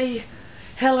see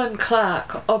Helen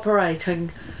Clark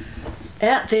operating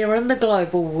out there in the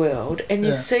global world, and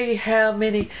you see how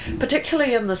many,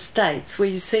 particularly in the States, where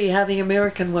you see how the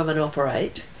American women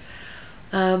operate,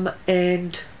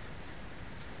 and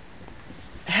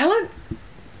Helen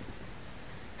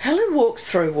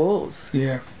walks through walls.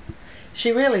 Yeah.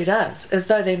 She really does. As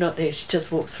though they're not there, she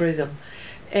just walks through them.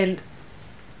 And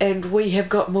we have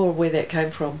got more where that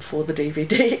came from for the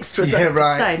DVD extras, I have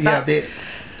to say. Yeah, I bet.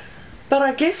 But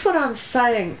I guess what I'm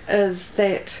saying is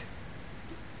that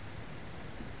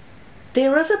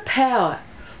there is a power.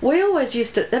 We always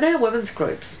used to, in our women's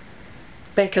groups,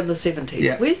 back in the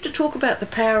 70s, we used to talk about the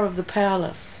power of the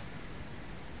powerless.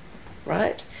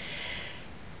 Right?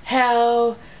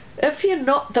 How if you're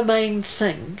not the main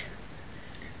thing,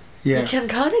 you can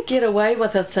kind of get away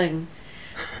with a thing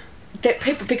that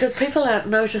because people aren't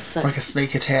noticing. Like a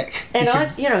sneak attack. And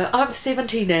I'm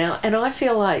 70 now, and I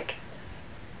feel like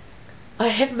I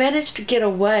have managed to get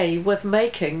away with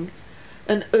making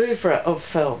an oeuvre of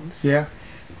films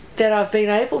that I've been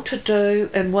able to do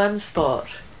in one spot.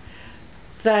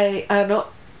 They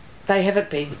haven't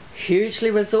been hugely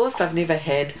resourced. I've never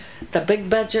had the big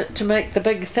budget to make the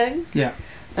big thing. Yeah.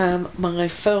 My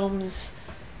films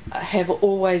have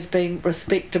always been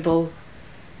respectable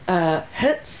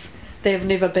hits. They've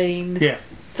never been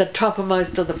the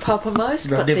toppermost of the poppermost.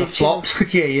 They've never flopped.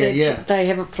 They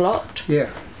haven't flopped.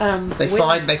 Yeah. They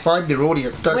find their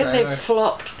audience, don't they? When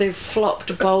they've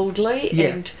flopped boldly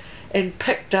and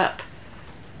picked up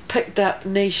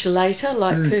niche later,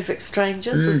 like Perfect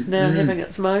Strangers is now having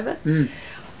its moment.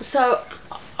 So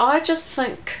I just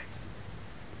think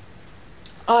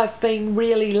I've been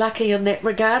really lucky in that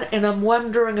regard, and I'm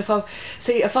wondering if I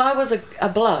was a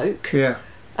bloke,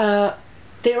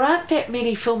 there aren't that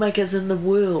many filmmakers in the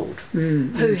world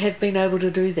who have been able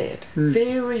to do that.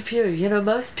 Very few. You know,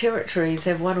 most territories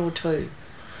have one or two.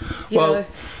 You know,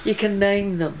 you can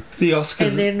name them. The Oscars,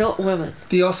 and they're not women.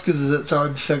 The Oscars is its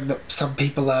own thing that some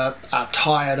people are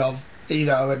tired of, you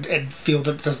know, and feel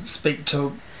that it doesn't speak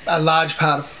to a large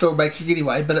part of filmmaking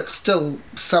anyway, but it's still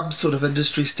some sort of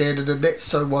industry standard, and that's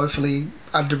so woefully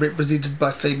underrepresented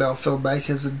by female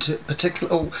filmmakers, and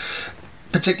particularly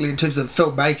in terms of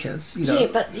filmmakers, you know.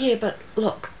 Yeah, but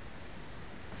look,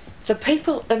 the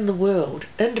people in the world,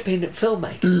 independent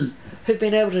filmmakers, who've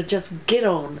been able to just get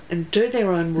on and do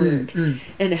their own work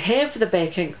and have the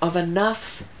backing of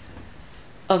enough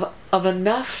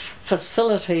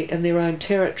facility in their own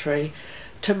territory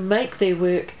to make their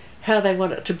work how they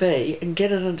want it to be and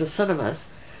get it into cinemas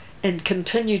and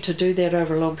continue to do that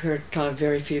over a long period of time.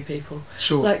 Very few people.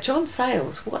 Sure. Like John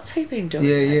Sayles, what's he been doing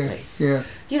lately? Yeah.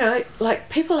 You know, like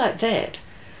people like that.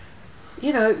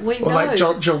 You know, we know. Like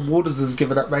John Waters has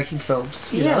given up making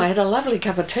films. You know? I had a lovely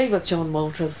cup of tea with John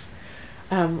Waters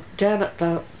down at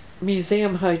the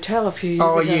Museum Hotel a few years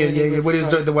ago. When he was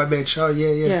doing the one-man show,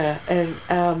 Yeah,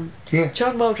 and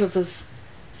John Waters is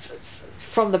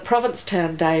from the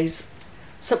Provincetown days.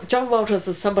 So John Walters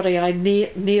is somebody I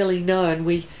nearly know, and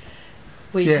we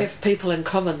have people in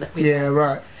common that we know.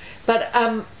 Right. But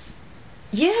and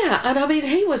I mean,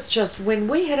 he was just, when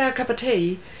we had our cup of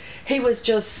tea, he was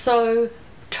just so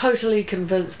totally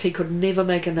convinced he could never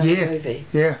make another movie.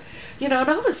 Yeah. You know, and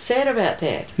I was sad about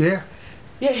that. Yeah.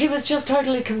 Yeah, he was just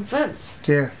totally convinced.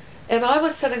 Yeah. And I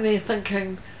was sitting there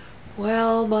thinking,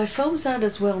 well, my films aren't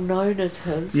as well known as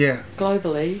his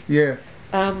globally. Yeah.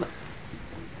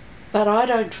 But I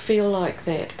don't feel like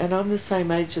that, and I'm the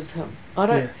same age as him. I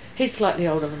don't. He's slightly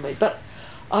older than me, but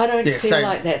I don't feel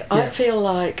like that. I feel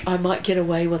like I might get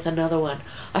away with another one.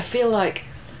 I feel like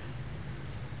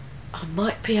I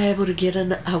might be able to get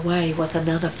away with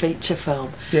another feature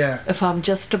film. Yeah. If I'm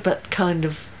just a bit kind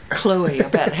of cluey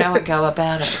about how I go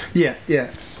about it. Yeah,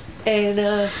 yeah. And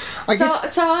I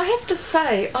guess so I have to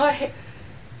say, I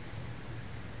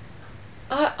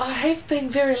have been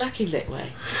very lucky that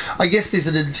way. I guess there's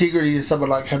an integrity to someone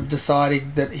like him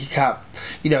deciding that he can't,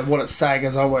 what it's saying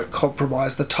is I won't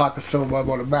compromise the type of film I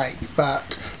want to make.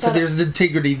 So there's an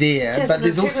integrity there, but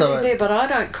there's also there, but I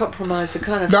don't compromise the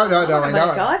kind of no, film I I know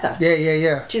make either.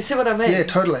 Yeah. Do you see what I mean? Yeah,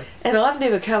 totally. And I've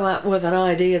never come up with an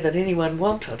idea that anyone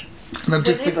wanted.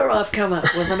 Whenever I've come up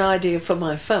with an idea for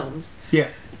my films, yeah,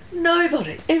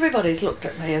 everybody's looked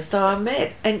at me as though I'm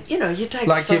mad. And you take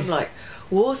like a film like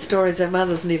War Stories Our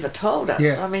Mothers Never Told Us.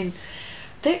 Yeah. I mean,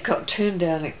 that got turned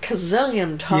down a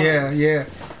gazillion times. Yeah.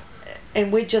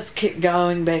 And we just kept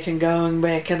going back, and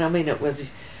I mean, it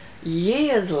was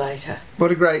years later.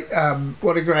 What a great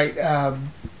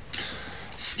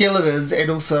skill it is,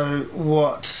 and also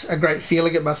what a great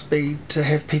feeling it must be to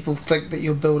have people think that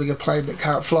you're building a plane that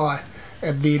can't fly,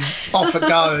 and then off it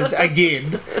goes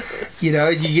again. You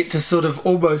get to sort of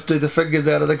almost do the fingers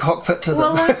out of the cockpit to them.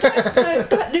 Well,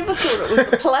 I never thought it was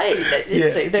a plane.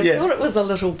 They thought it was a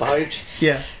little boat.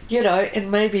 Yeah. And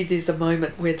maybe there's a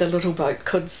moment where the little boat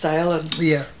could sail and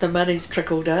the money's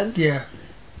trickled in. Yeah.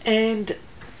 And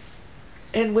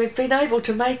we've been able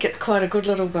to make it quite a good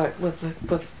little boat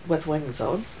with wings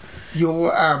on.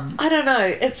 I don't know.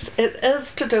 It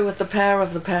is to do with the power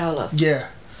of the powerless. Yeah.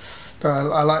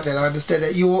 No, I like that. I understand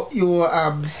that. Your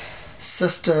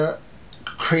sister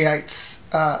creates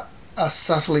a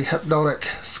subtly hypnotic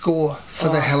score for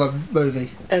the Helen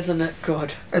movie. Isn't it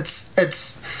good? It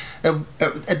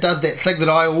does that thing that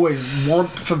I always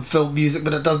want from film music,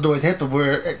 but it doesn't always happen,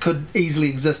 where it could easily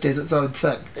exist as its own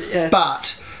thing. Yes.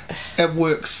 But it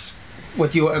works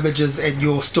with your images and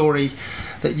your story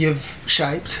that you've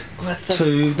shaped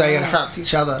they enhance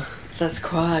each other. This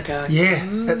choir going. Yeah,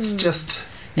 it's just...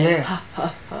 Yeah.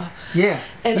 Yeah.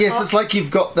 And yes, it's like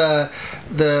you've got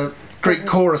the Greek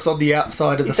chorus on the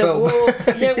outside of the film. Walls.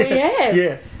 Yeah, we have.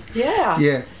 Yeah.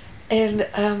 Yeah.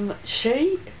 And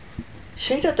she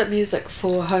did the music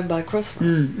for Home by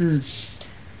Christmas.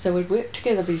 So we'd worked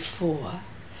together before.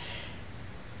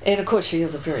 And of course she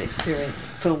is a very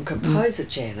experienced film composer,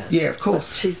 Janice. Yeah, of course.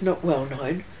 But she's not well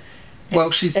known.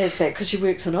 She's as that, because she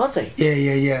works in Aussie.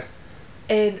 Yeah.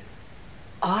 And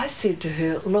I said to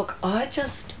her, look, I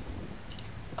just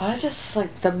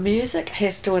think the music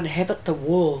has to inhabit the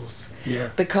walls. Yeah.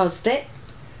 Because that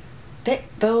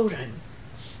building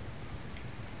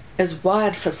is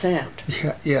wired for sound.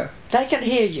 Yeah. They can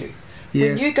hear you. Yeah.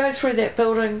 When you go through that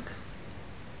building,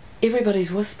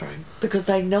 everybody's whispering because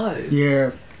they know.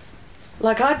 Yeah.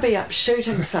 Like I'd be up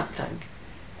shooting something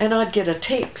and I'd get a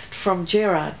text from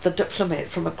Gerard, the diplomat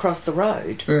from across the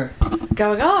road,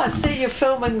 going, I see you're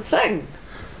filming thing.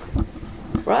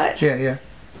 Right? Yeah.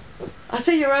 I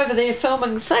see you're over there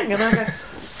filming thing, and I go,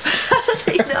 how does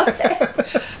he know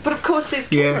that? But of course there's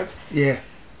cameras. Yeah.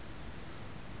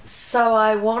 So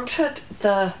I wanted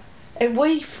and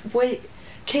we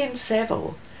Ken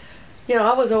Saville,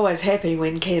 I was always happy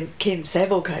when Ken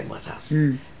Saville came with us,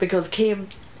 because Ken,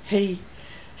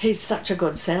 he's such a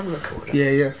good sound recordist.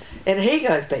 Yeah. And he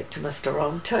goes back to Mr.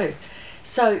 Wrong too.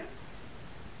 So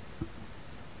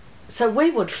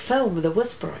we would film the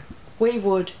whispering. We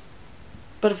would,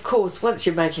 but of course, once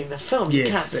you're making the film, you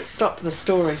can't stop the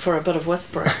story for a bit of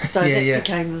whispering. So that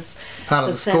became this part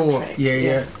of the score.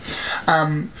 Yeah.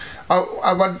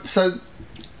 I wonder. So,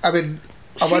 I mean,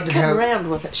 I wondered how. She'd come around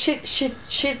with it.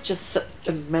 She'd just sit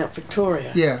in Mount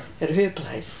Victoria. Yeah. At her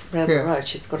place, round the road.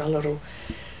 She's got a little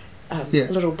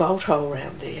bolt hole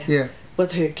round there. Yeah.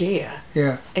 With her gear.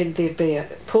 Yeah. And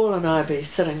Paul and I'd be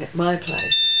sitting at my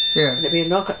place. Yeah. And there'd be a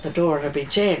knock at the door, and it'd be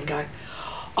Jan going,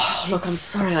 oh, look, I'm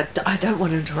sorry, I don't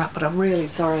want to interrupt, but I'm really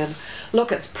sorry. And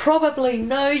look, it's probably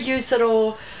no use at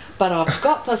all, but I've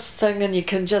got this thing, and you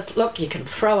can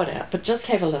throw it out, but just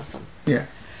have a listen. Yeah.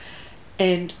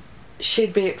 And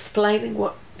she'd be explaining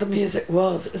what the music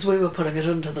was as we were putting it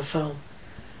into the film.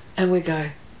 And we'd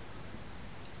go,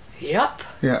 yup.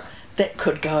 Yeah. That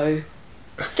could go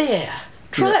there.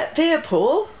 Try it there,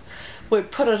 Paul.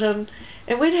 We'd put it in,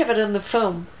 and we'd have it in the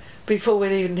film before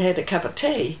we'd even had a cup of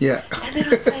tea. Yeah. And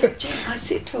then I'd say to Jen, I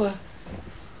said to her,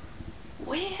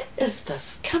 where is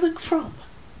this coming from?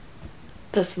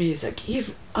 This music.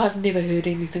 I've never heard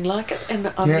anything like it, and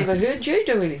I've never heard you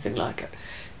do anything like it.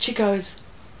 She goes,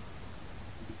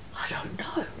 I don't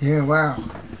know. Yeah, wow.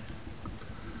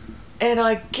 And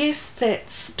I guess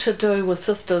that's to do with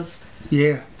sisters.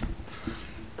 Yeah.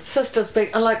 Sisters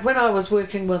being, like when I was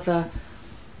working with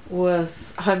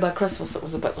Home by Christmas, it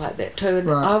was a bit like that too. And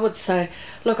I would say,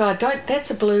 look, that's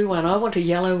a blue one, I want a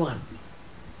yellow one.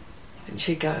 And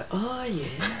she'd go, oh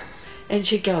yeah. and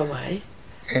she'd go away.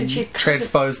 And she'd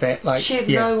transpose that, like, she'd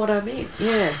know what I mean,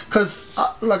 yeah. Because,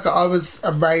 I was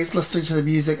amazed listening to the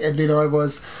music, and then I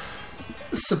was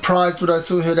surprised when I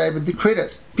saw her name in the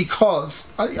credits,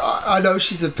 because I know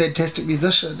she's a fantastic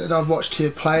musician, and I've watched her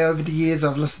play over the years.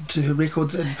 I've listened to her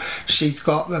records, and she's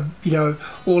got,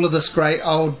 all of this great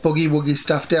old boogie-woogie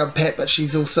stuff down pat, but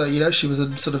she's also, she was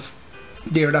in sort of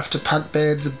near enough to punk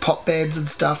bands and pop bands and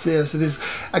stuff there, so there's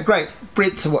a great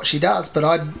breadth to what she does, but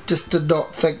I just did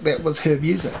not think that was her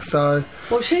music. So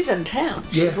she's in town.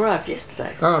 She arrived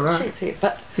yesterday. Oh, right. She's here.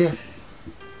 But the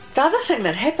other thing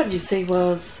that happened, you see,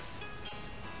 was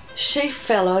she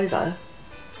fell over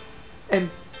and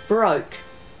broke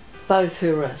both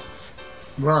her wrists.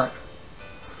 Right.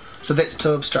 So that's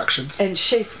 2 obstructions. And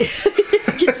she's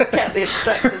you just count the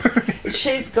obstructions.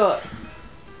 She's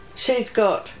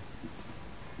got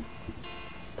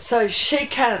so she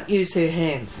can't use her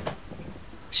hands.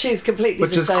 She's completely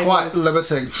disabled. Which is quite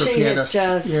limiting for a pianist.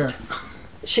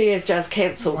 She has just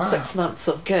cancelled 6 months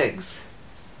of gigs.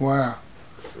 Wow.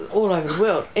 All over the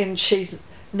world. And she's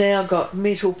now got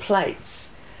metal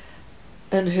plates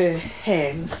in her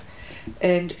hands,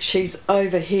 and she's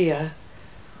over here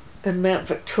in Mount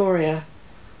Victoria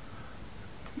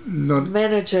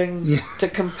managing to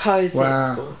compose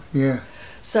that score. Yeah.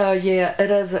 So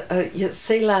it is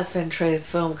see Lars Van Trier's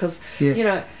film, because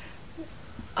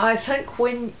I think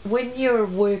when you're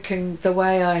working the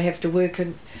way I have to work,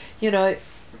 and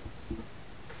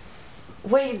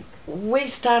we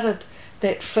started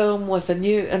that film with a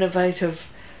new innovative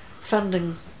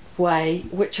funding way,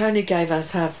 which only gave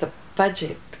us half the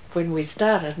budget when we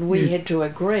started, and we had to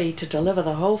agree to deliver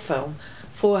the whole film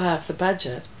for half the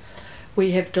budget.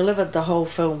 We have delivered the whole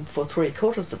film for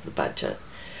 3/4 of the budget,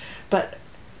 but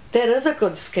that is a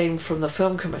good scheme from the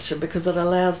Film Commission, because it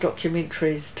allows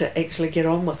documentaries to actually get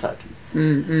on with it.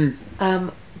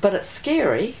 But it's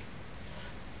scary,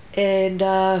 and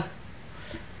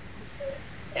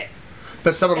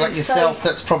but someone like yourself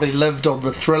that's probably lived on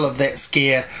the thrill of that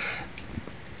scare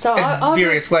in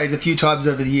various ways a few times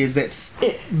over the years, that's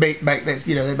make that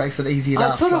that makes it easy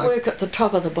enough. I sort of work at the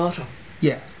top of the bottom.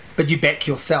 Yeah. But you back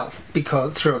yourself,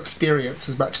 because through experience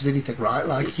as much as anything, right?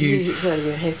 Like you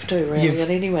have to, really.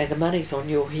 And anyway, the money's on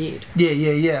your head.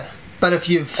 Yeah. But if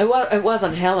you've... It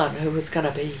wasn't Helen who was going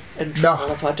to be in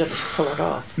trouble if I didn't pull it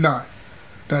off. No,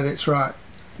 that's right.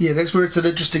 Yeah, that's where it's an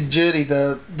interesting journey,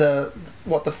 the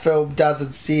what the film does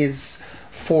and says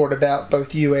for and about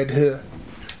both you and her.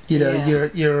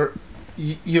 You're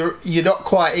not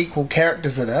quite equal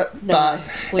characters in it, but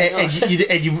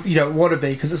you don't want to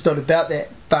be, because it's not about that.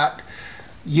 But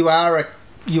you are an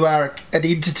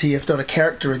entity, if not a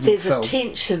character, in your film. There's a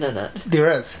tension in it. There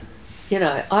is.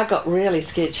 I got really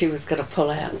scared she was going to pull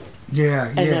out. Yeah.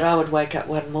 And that I would wake up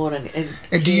one morning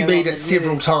and do you mean it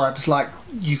several times? Like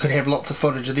you could have lots of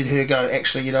footage and then her go,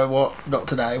 actually, you know what? Not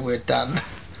today. We're done.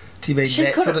 Do you mean she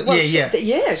that sort of... She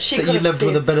that you lived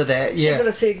with a bit of that, She could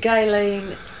have said,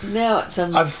 Gaylene, now it's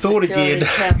in the I've thought again.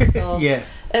 Council. Yeah.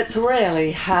 It's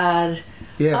really hard.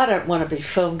 Yeah. I don't want to be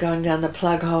filmed going down the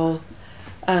plug hole.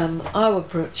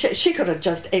 She could have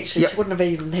just... Actually, she wouldn't have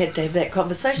even had to have that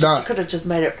conversation. No. She could have just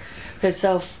made it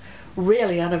herself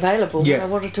really unavailable when I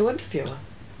wanted to interview her.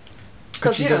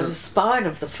 Because, the spine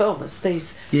of the film is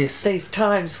these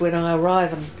times when I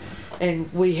arrive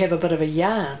and we have a bit of a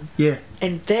yarn. Yeah.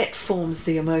 And that forms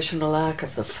the emotional arc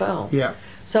of the film. Yeah.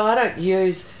 So I don't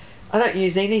use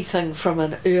anything from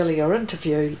an earlier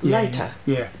interview later.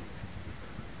 Yeah.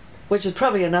 Which is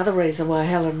probably another reason why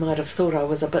Helen might have thought I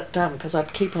was a bit dumb, because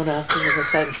I'd keep on asking her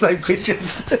the same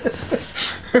questions.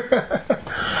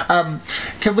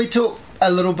 Can we talk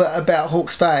a little bit about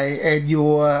Hawke's Bay and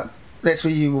that's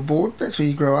where you were born? That's where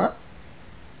you grew up?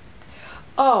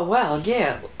 Oh, well,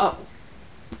 yeah.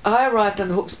 I arrived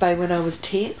in Hawke's Bay when I was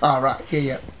 10. Oh, right.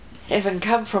 Yeah. Having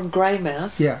come from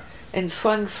Greymouth. Yeah. And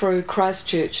swung through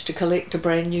Christchurch to collect a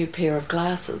brand new pair of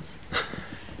glasses.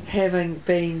 Having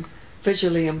been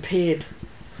visually impaired.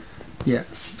 Yeah.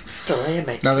 Still am,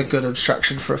 actually. Another good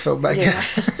obstruction for a filmmaker.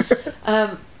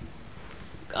 Yeah.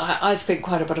 I spent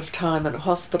quite a bit of time in a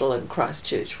hospital in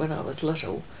Christchurch when I was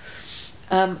little.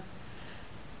 And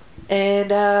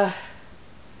it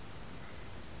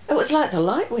was like the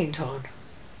light went on.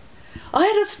 I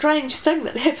had a strange thing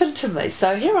that happened to me.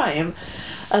 So here I am,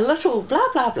 a little blah,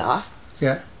 blah, blah.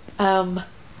 Yeah.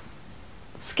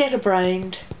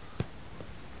 Scatterbrained,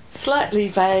 slightly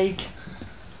vague,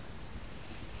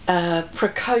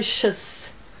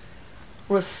 precocious,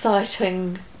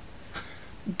 reciting,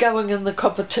 going in the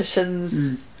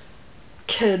competitions,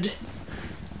 kid,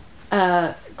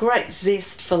 great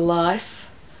zest for life,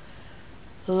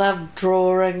 loved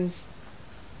drawing,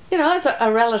 you know, I was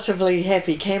a relatively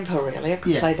happy camper, really. I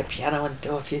could Yeah. play the piano and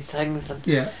do a few things. And,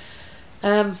 Yeah.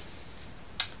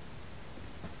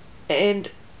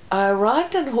 and I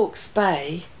arrived in Hawke's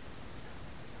Bay,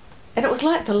 and it was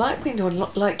like the light went on,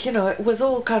 like, you know, it was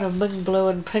all kind of ming blue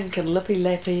and pink and lippy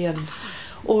lappy, and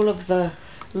all of the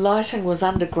lighting was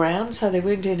underground, so there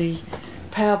weren't any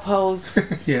power poles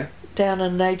Yeah. down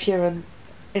in Napier,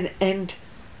 and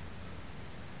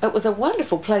it was a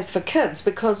wonderful place for kids,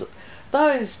 because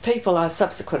those people I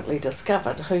subsequently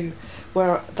discovered who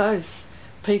were those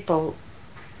people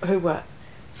who were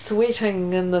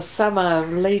sweating in the summer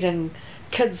leading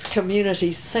kids'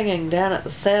 community singing down at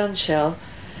the sound shell,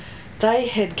 they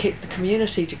had kept the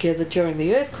community together during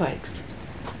the earthquakes.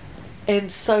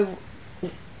 And so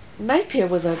Napier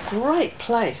was a great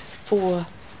place for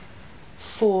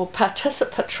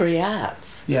participatory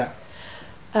arts. Yeah.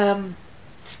 And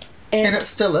it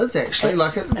still is, actually.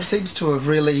 Like, it seems to have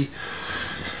really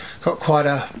got quite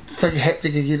a thing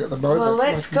happening again at the moment. well,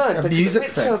 that's like good, a because music it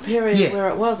went thing. through a period Yeah. where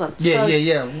it wasn't. Yeah, so,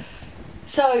 yeah.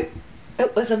 So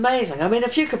it was amazing. I mean,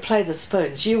 if you could play the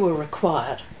spoons, you were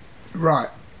required. Right.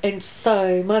 And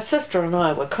so my sister and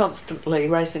I were constantly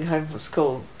racing home from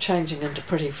school, changing into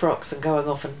pretty frocks and going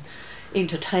off and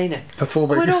entertaining.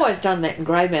 Performing. We'd always done that in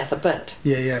Greymouth a bit.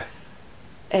 Yeah, yeah.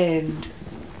 And,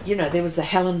 you know, there was the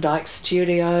Helen Dyke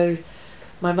studio.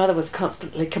 My mother was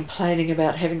constantly complaining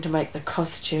about having to make the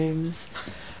costumes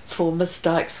for Miss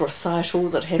Dyke's recital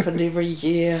that happened every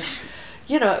year.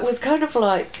 You know, it was kind of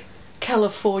like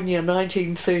California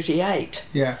 1938.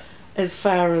 Yeah. As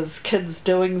far as kids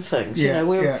doing things, Yeah,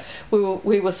 you know,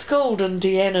 we were schooled in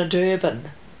Deanna Durbin,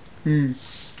 Mm.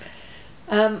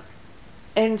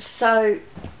 and so,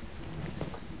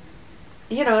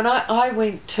 you know, and I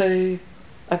went to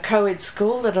a co-ed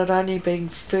school that had only been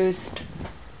first.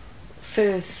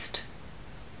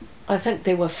 I think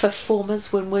there were fifth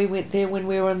formers when we went there when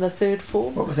we were in the third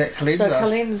form. What was that, Colenso? So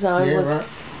Colenso Yeah, was. right.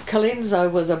 Colenso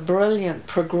was a brilliant,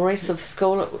 progressive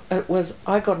school. It was.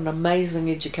 I got an amazing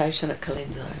education at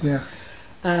Colenso. Yeah.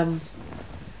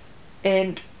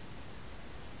 And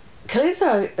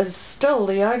Colenso is still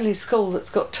the only school that's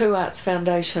got 2 Arts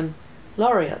Foundation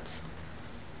laureates.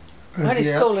 Who's Only the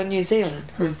school in New Zealand.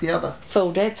 Who's the other?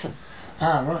 Phil Dadson.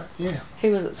 Ah, right, yeah. He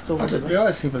was at school I with didn't me.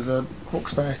 realise he was a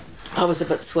Hawke's Bay. I was a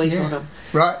bit sweet Yeah. on him.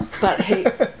 Right. But he,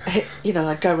 you know,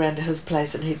 I'd go round to his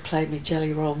place and he'd play me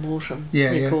Jelly Roll Morton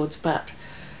records. But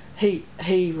he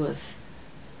was.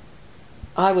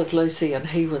 I was Lucy and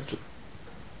he was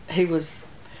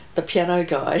the piano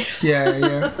guy. Yeah,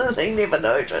 yeah. He never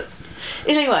noticed.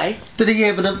 Anyway. Did he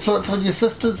have an influence on your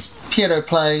sister's piano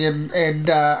playing and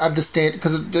understand?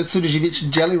 Because as soon as you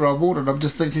mentioned Jelly Roll Morton, I'm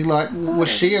just thinking, like,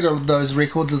 was she in all of those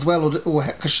records as well? Or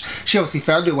because she obviously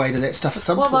found her way to that stuff at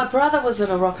some point. Well, my brother was in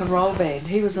a rock and roll band.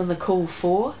 He was in the Cool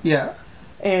Four. Yeah.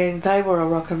 And they were a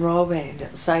rock and roll band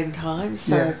at the same time.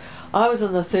 So Yeah. I was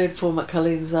in the third form at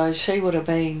Colenso. She would have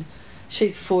been...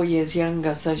 She's 4 years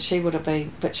younger, so she would have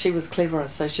been... But she was cleverer,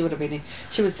 so she would have been...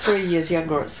 She was 3 years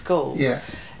younger at school. Yeah.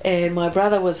 And my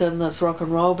brother was in this rock and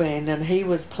roll band, and he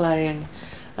was playing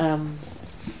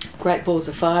Great Balls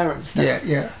of Fire and stuff Yeah,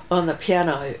 yeah. on the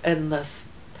piano in this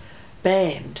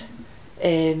band.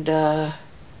 And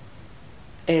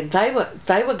they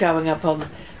were going up on,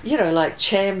 you know, like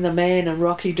Cham the Man and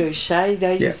Rocky Doucet.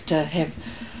 They used to have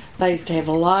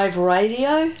live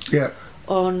radio. Yeah.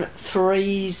 On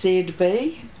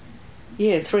 3ZB.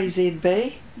 Yeah,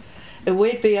 3ZB. And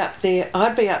we'd be up there,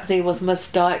 I'd be up there with Miss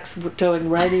Dykes doing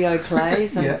radio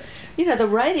plays. And, Yeah. you know, the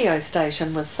radio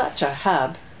station was such a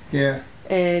hub. Yeah.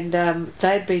 And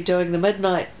they'd be doing the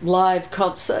midnight live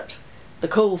concert, the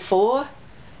Cool Four.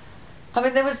 I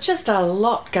mean, there was just a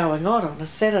lot going on a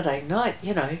Saturday night,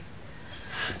 you know.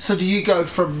 So do you go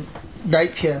from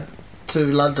Napier to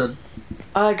London?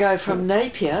 I go from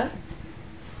Napier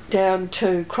down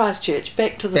to Christchurch,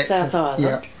 back to the South Island,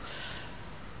 yeah.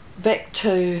 back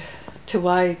to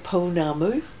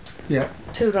Waipounamu, Yeah.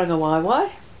 to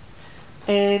Rangawaiwai,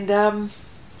 and I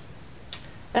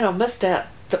missed out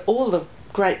all the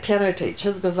great piano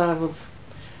teachers, because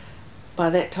by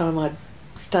that time I'd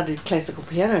studied classical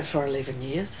piano for 11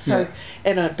 years, so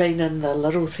and I'd been in the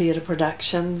little theatre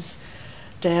productions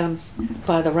down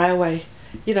by the railway.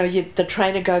 You know, the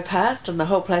train would go past and the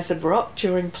whole place would rock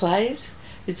during plays.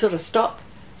 You'd sort of stop,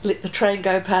 let the train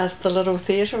go past the little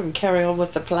theatre and carry on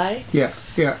with the play. Yeah,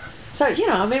 yeah. So, you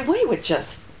know, I mean, we were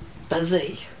just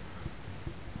busy.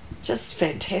 Just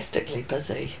fantastically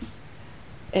busy.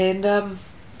 And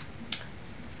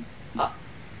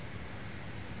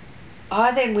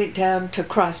I then went down to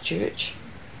Christchurch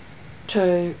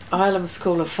to Ilam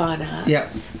School of Fine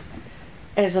Arts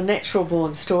as a natural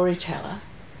born storyteller.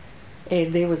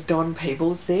 and there was Don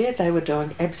Peebles there. They were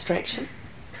doing abstraction.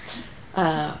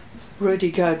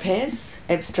 Rudy Gopaz,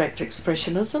 abstract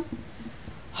expressionism.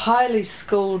 Highly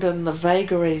schooled in the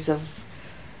vagaries of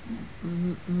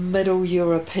Middle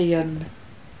European.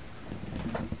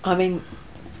 I mean,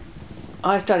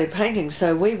 I studied painting,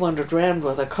 so we wandered around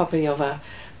with a copy of a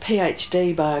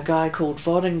PhD by a guy called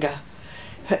Vodinga,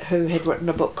 who had written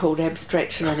a book called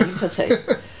Abstraction and Empathy,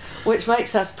 which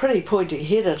makes us pretty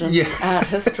pointy-headed in the art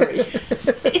history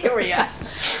area.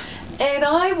 And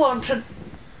I wanted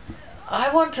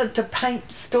to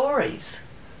paint stories,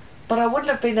 but I wouldn't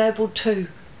have been able to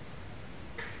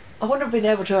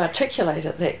articulate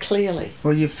it that clearly.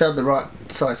 Well, you've found the right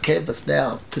size canvas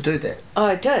now to do that.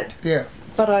 I did. Yeah.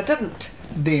 But I didn't.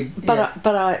 Then.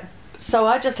 So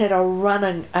I just had a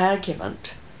running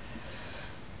argument.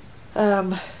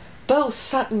 Bill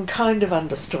Sutton kind of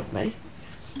understood me.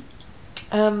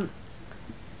 And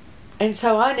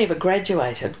so I never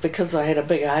graduated because I had a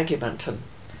big argument, and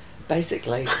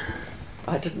basically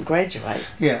I didn't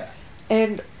graduate. Yeah.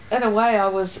 And in a way I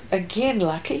was again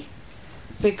lucky,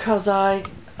 because I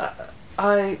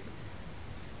didn't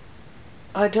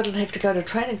have to go to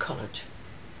training college.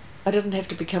 I didn't have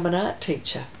to become an art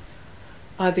teacher.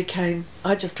 I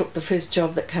just took the first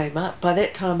job that came up. By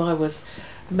that time I was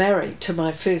married to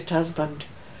my first husband,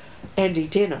 Andy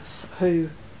Dennis, who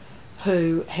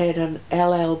had an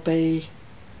LLB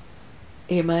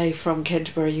MA from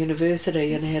Canterbury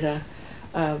University and had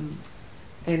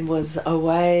and was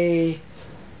away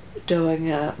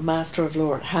doing a Master of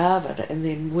Law at Harvard, and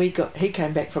then he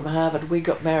came back from Harvard, we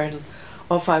got married, and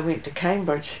off I went to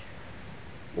Cambridge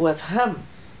with him,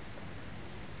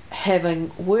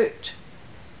 having worked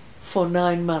for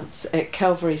 9 months at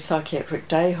Calvary Psychiatric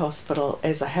Day Hospital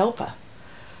as a helper.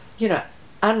 You know,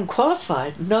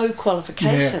 unqualified, no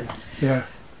qualification. Yeah.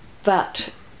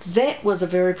 But that was a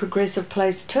very progressive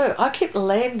place too. I kept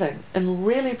landing in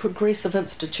really progressive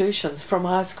institutions from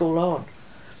high school on.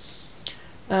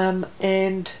 And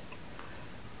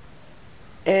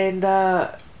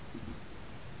there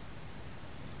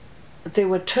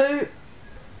were two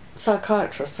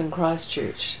psychiatrists in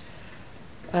Christchurch,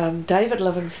 David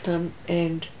Livingston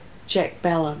and Jack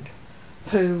Ballin,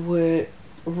 who were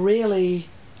really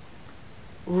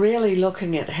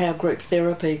looking at how group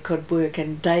therapy could work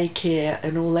and daycare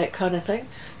and all that kind of thing.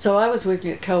 So I was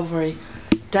working at Calvary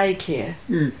Daycare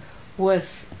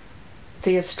with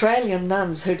the Australian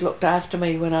nuns who'd looked after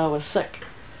me when I was sick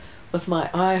with my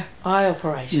eye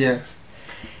operations. Yes.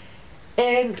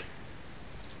 And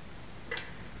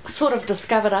sort of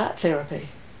discovered art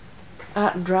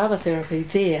and drama therapy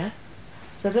there.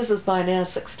 So this is by now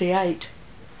 68.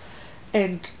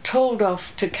 And tooled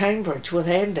off to Cambridge with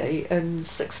Andy in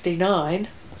 69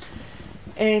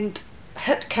 and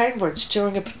hit Cambridge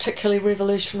during a particularly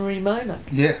revolutionary moment.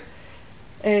 Yeah.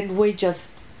 And we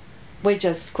just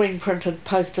screen printed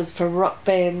posters for rock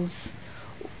bands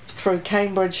through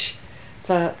Cambridge.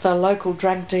 The local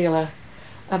drug dealer,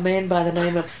 a man by the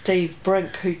name of Steve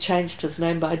Brink, who changed his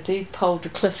name by deed poll to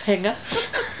Cliffhanger,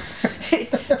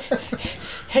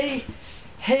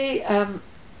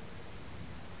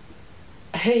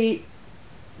 he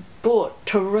brought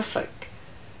terrific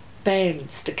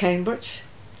bands to Cambridge,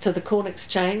 to the Corn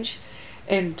Exchange,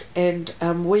 and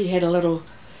we had a little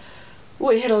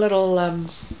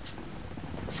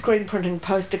screen printing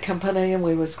poster company, and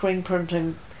we were screen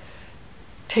printing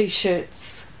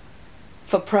T-shirts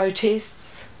for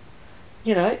protests.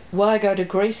 You know, why go to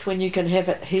Greece when you can have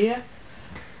it here?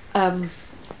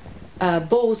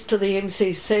 Balls to the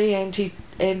MCC,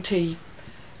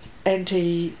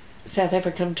 anti South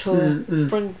African tour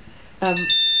spring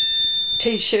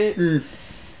T-shirts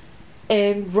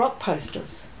and rock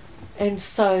posters. And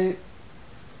so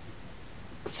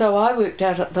I worked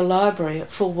out at the library at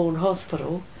Fulbourn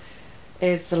Hospital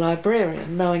as the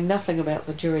librarian, knowing nothing about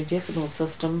the Dewey Decimal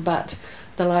System, but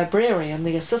the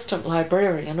assistant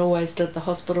librarian always did the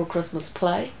hospital Christmas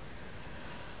play.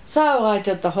 So I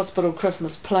did the hospital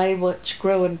Christmas play, which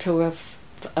grew into a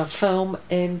film,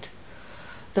 and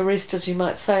the rest, as you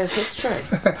might say, is history.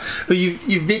 Well,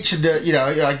 you've mentioned it, you know,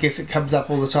 I guess it comes up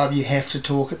all the time, you have to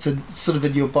talk, it's sort of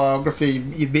in your biography,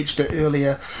 you mentioned it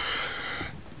earlier.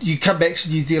 You come back to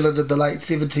New Zealand in the late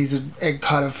 70s and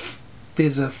kind of,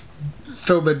 there's a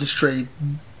film industry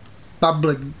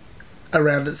bumbling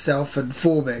around itself and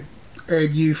forming,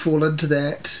 and you fall into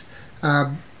that.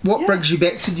 What brings you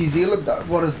back to New Zealand though?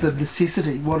 What is the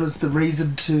necessity? What is the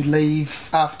reason to leave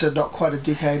after not quite a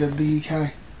decade in the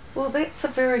UK? Well, that's a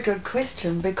very good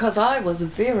question, because I was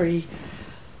very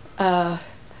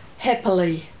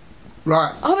happily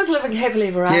Right. I was living happily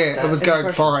ever after. Yeah, it was going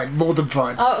Britain. fine, more than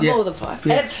fine. Oh, yeah. more than fine.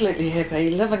 Yeah. Absolutely happy.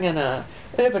 Living in a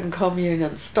urban commune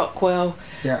in Stockwell.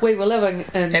 Yeah. We were living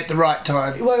in... At the right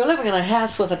time. We were living in a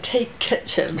house with a teak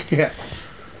kitchen. Yeah.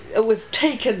 It was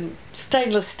teak and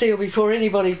stainless steel before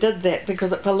anybody did that,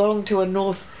 because it belonged to a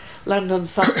North London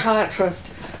psychiatrist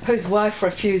whose wife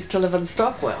refused to live in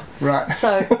Stockwell. Right.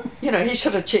 So, he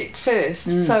should have checked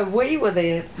first. So we were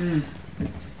there.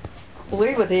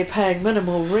 We were there paying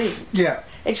minimal rent. Yeah.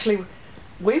 Actually,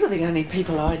 we were the only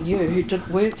people I knew who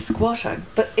weren't squatting.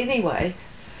 But anyway,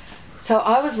 so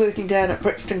I was working down at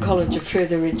Brixton College of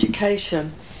Further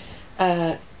Education,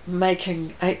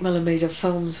 making 8mm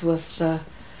films with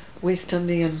West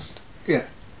Indian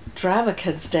drama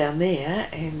kids down there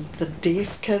and the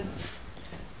deaf kids.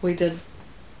 We did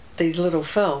these little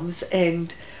films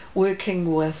and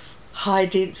working with high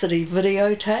density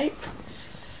videotape.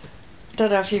 Don't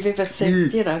know if you've ever seen,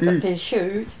 but they're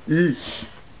huge.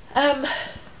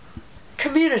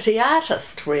 Community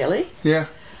artist, really. Yeah.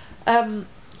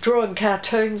 Drawing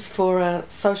cartoons for a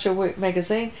social work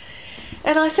magazine.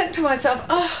 And I think to myself,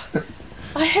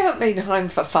 I haven't been home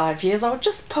for 5 years. I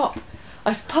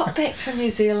pop back to New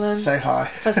Zealand. Say hi.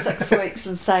 For 6 weeks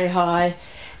and say hi.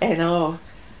 And I'll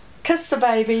kiss the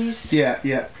babies. Yeah,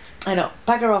 yeah. And I'll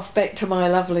bugger off back to my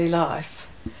lovely life.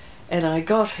 And I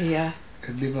got here.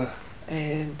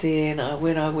 And then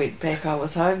when I went back, I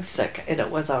was homesick, and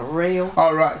it was a real...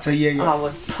 Oh, right, so yeah. I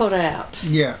was put out.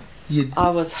 Yeah. I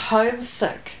was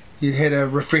homesick. You'd had a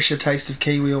refresher taste of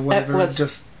Kiwi or whatever.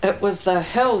 It was the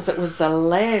hills, it was the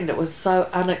land, it was so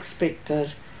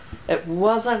unexpected. It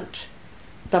wasn't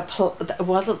the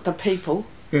people.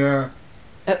 Yeah.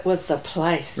 It was the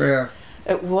place. Yeah.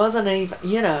 It wasn't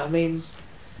even,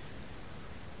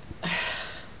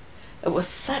 it was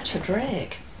such a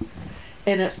drag.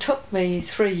 And it took me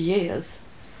 3 years.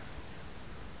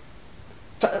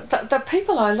 But the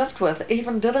people I lived with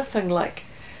even did a thing like,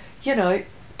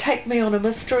 take me on a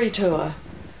mystery tour.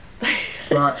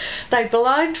 Right. They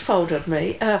blindfolded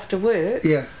me after work.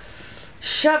 Yeah.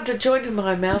 Shoved a joint in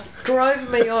my mouth,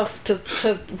 drove me off to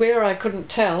where I couldn't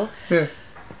tell. Yeah.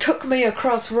 Took me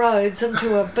across roads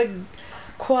into a big,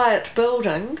 quiet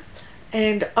building,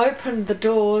 and opened the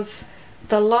doors.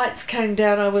 The lights came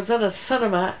down. I was in a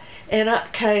cinema. And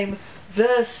up came,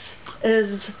 "This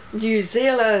is New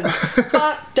Zealand."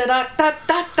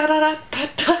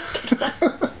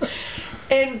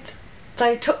 And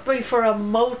they took me for a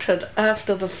malted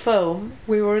after the film.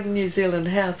 We were in New Zealand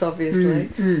House, obviously.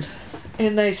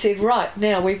 And they said, "Right,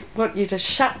 now we want you to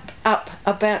shut up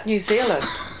about New Zealand.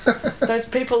 Those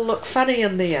people look funny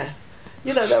in there."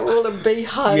 They were all in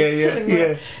beehives sitting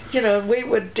there. And we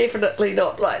were definitely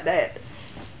not like that.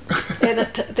 And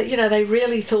they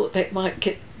really thought that might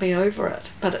get me over it,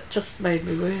 but it just made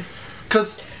me worse.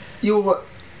 Because your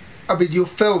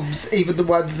films, even the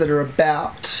ones that are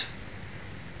about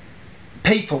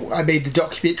people, the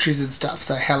documentaries and stuff,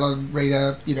 so Helen,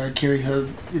 Rita, Kerry, who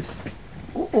is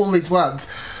all these ones,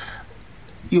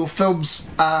 your films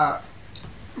are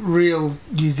real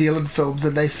New Zealand films,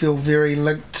 and they feel very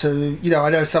linked to, I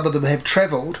know some of them have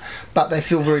travelled, but they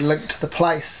feel very linked to the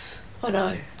place. I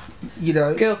know.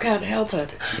 Girl can't help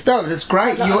it. No, it's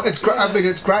great. It's great.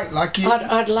 It's great.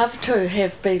 I'd love to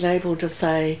have been able to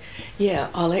say,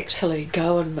 I'll actually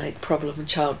go and make Problem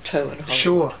Child 2 in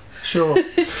Hollywood. Sure.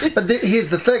 But here's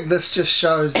the thing. This just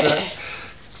shows that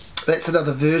that's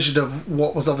another version of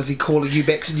what was obviously calling you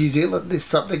back to New Zealand. There's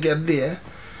something in there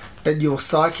in your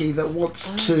psyche that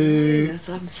wants to,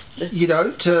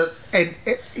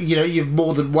 you've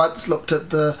more than once looked at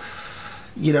the,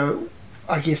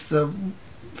 I guess the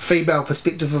female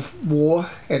perspective of war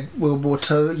and World War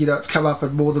II. It's come up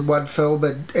in more than one film,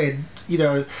 and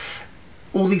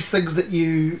all these things that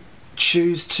you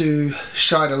choose to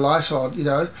shine a light on.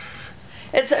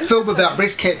 It's a film about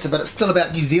breast cancer, but it's still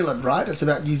about New Zealand, right? It's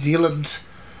about New Zealand.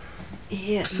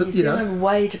 Yeah, New Zealand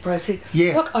way to proceed.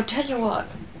 Yeah. Look, I'll tell you what.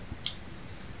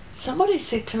 Somebody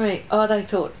said to me, they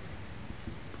thought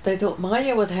My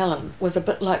Year With Helen was a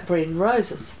bit like Bread and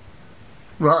Roses.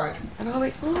 Right. And I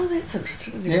went, that's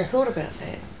interesting. I never thought about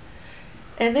that.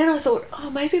 And then I thought,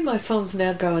 maybe my films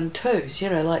now go in twos,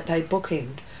 like they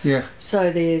bookend. Yeah.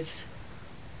 So there's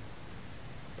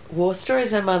War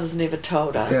Stories Our Mothers Never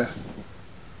Told Us,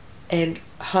 and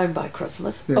Home by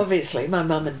Christmas. Yeah. Obviously, my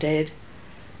mum and dad,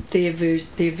 they're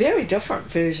very different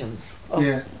versions of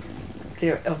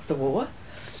the war.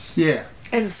 Yeah.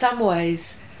 In some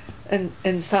ways,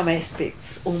 in some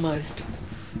aspects, almost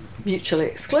mutually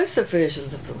exclusive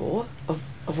versions of the war, of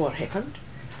what happened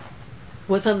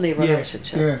within their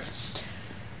relationship. Yeah.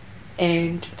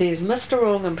 And there's Mr.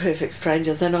 Wrong and Perfect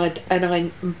Strangers, and I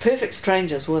Perfect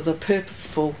Strangers was a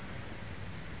purposeful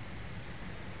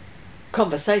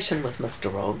conversation with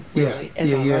Mr. Wrong, really,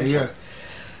 as I wrote it.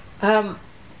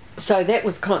 So that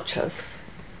was conscious.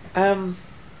 And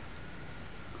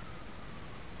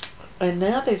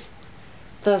now there's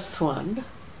this one,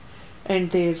 and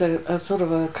there's a sort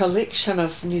of a collection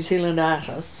of New Zealand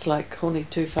artists like Hone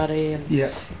Tūwhare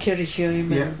and Kiri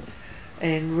Hume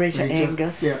and Rita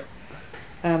Angus. They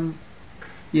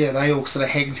all sort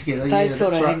of hang together. They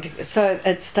sort of hang together. So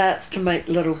it starts to make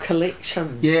little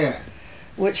collections. Yeah.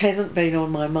 Which hasn't been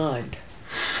on my mind.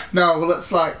 No, well,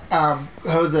 it's like,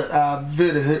 who is it?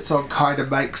 Werner Herzog kind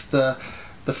of makes the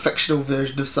fictional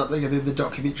version of something and then the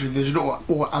documentary version,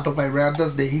 or other way around,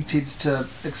 doesn't he? He tends to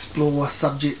explore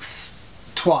subjects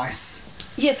twice.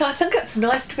 Yes, I think it's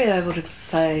nice to be able to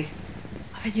say,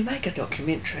 I mean, you make a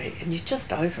documentary and you're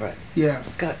just over it. Yeah.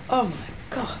 Just go, oh my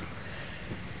God,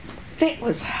 that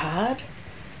was hard.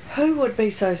 Who would be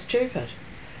so stupid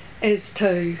as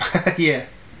to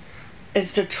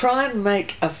is to try and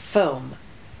make a film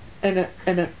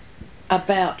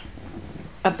about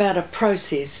a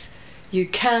process. You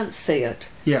can't see it.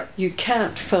 Yeah. You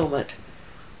can't film it.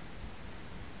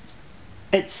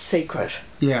 It's secret.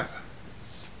 Yeah.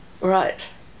 Right.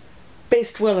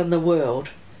 Best will in the world.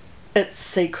 It's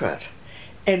secret.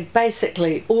 And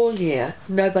basically all year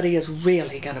nobody is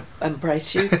really going to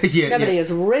embrace you. Nobody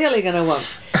is really going to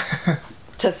want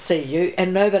to see you,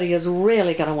 and nobody is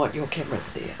really going to want your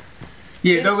cameras there.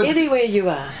 Yeah, no, it's, anywhere you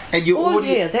are. And your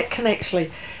audience, that can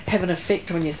actually have an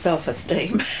effect on your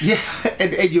self-esteem. Yeah,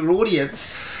 and your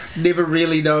audience never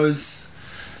really knows,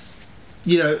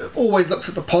 always looks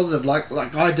at the positive, like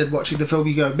I did watching the film.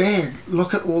 You go, man,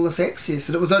 look at all this access.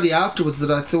 And it was only afterwards that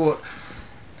I thought,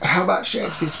 how much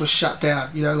access was shut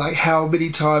down? Like how many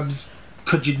times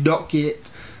could you not get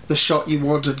the shot you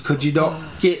wanted? Could you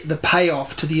not get the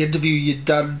payoff to the interview you'd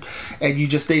done, and you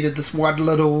just needed this one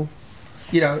little,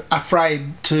 a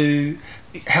frame to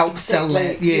help sell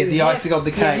that. Yeah, the icing on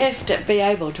the cake. You have to be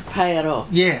able to pay it off.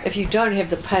 Yeah. If you don't have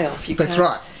the payoff, That's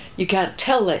right. You can't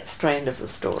tell that strand of the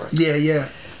story. Yeah, yeah.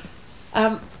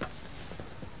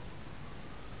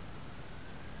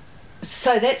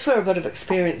 So that's where a bit of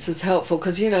experience is helpful,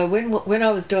 because when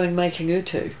I was doing Making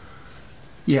Utu,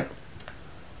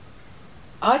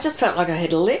 I just felt like I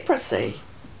had leprosy.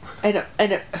 And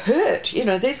it hurt.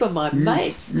 These were my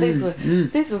mates. These were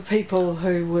people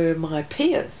who were my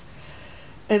peers,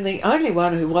 and the only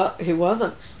one who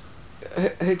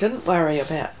didn't worry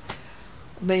about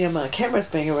me and my cameras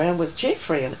being around was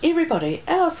Jeffrey, and everybody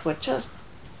else were just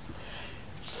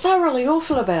thoroughly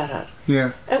awful about it.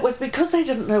 Yeah. It was because they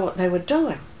didn't know what they were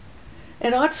doing,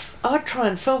 and I'd try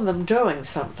and film them doing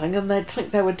something, and they'd think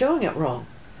they were doing it wrong.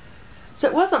 So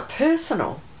it wasn't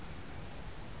personal.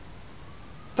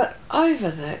 But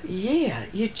over the year,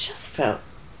 you just felt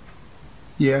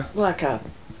like a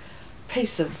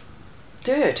piece of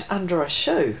dirt under a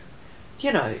shoe,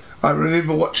 I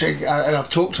remember watching, and I've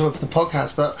talked to him for the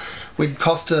podcast, but when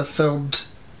Costa filmed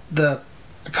the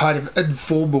kind of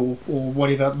informal or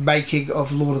whatever making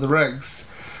of Lord of the Rings,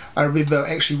 I remember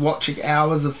actually watching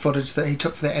hours of footage that he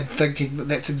took for that and thinking that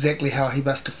that's exactly how he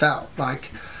must have felt.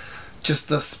 Like, just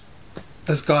this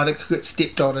guy that could get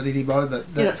stepped on at any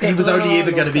moment. That he was only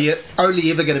ever going to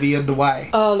be in the way.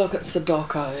 Oh, look, it's the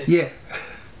docos. Yeah.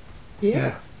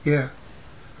 Yeah.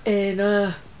 And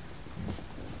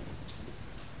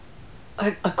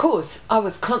of course, I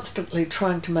was constantly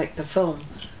trying to make that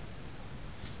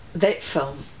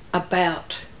film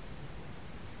about.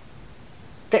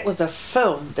 That was a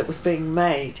film that was being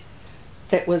made,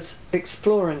 that was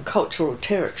exploring cultural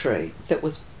territory, that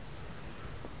was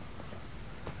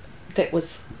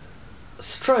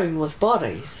strewn with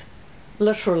bodies,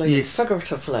 literally and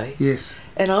figuratively. Yes.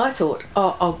 And I thought,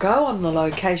 I'll go on the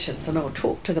locations and I'll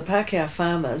talk to the Pākehā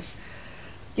farmers,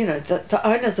 the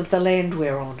owners of the land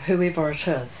we're on, whoever it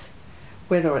is,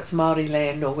 whether it's Māori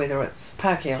land or whether it's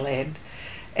Pākehā land,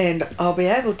 and I'll be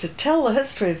able to tell the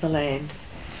history of the land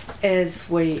as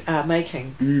we are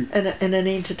making in an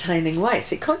entertaining way.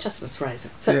 See, consciousness raising.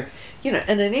 So, in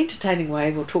an entertaining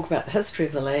way, we'll talk about the history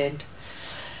of the land.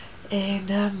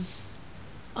 And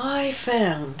I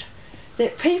found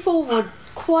that people would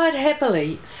quite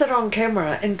happily sit on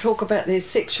camera and talk about their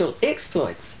sexual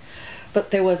exploits, but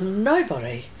there was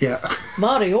nobody,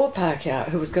 Māori or Pākehā,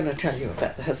 who was going to tell you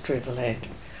about the history of the land.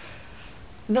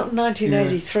 Not in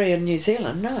 1983 in New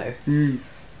Zealand, no.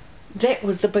 That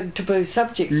was the big taboo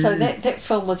subject, so that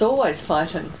film was always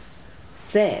fighting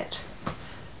that.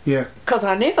 Yeah. Because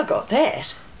I never got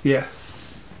that. Yeah.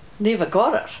 Never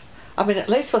got it. I mean, at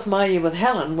least with my Year With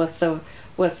Helen, with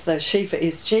with the Shifa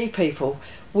SG people,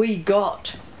 we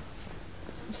got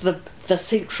the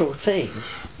central theme.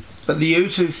 But the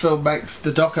U2 film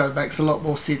the doco makes a lot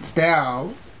more sense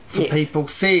now for people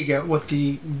seeing it with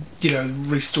the,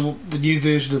 restore the new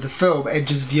version of the film and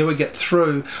just viewing it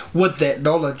through with that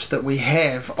knowledge that we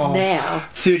have of now,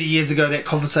 30 years ago that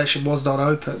conversation was not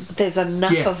open. There's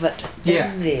enough of it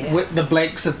in there. The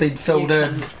blanks have been filled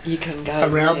You can go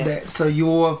around that. So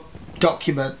your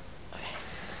document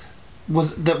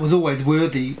was always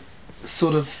worthy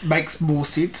sort of makes more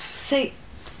sense. See,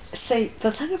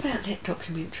 the thing about that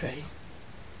documentary,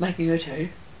 Making U2,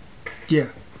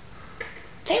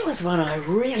 that was one I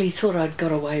really thought I'd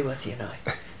got away with,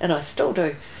 and I still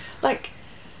do. Like,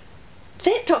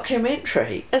 that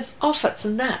documentary is off its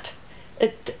nut.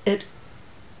 It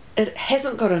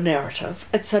hasn't got a narrative.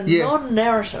 It's a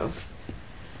non-narrative.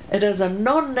 It is a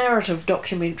non-narrative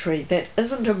documentary that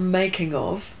isn't a making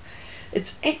of.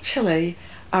 It's actually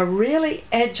a really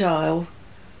agile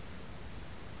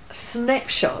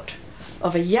snapshot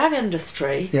of a young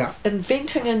industry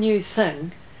inventing a new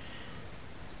thing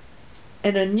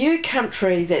in a new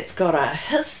country that's got a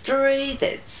history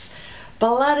that's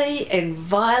bloody and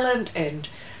violent and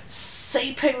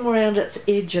seeping around its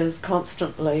edges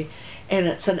constantly, and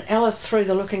it's an Alice through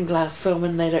the looking glass film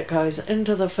in that it goes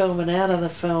into the film and out of the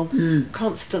film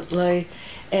constantly,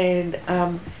 and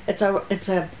it's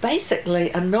a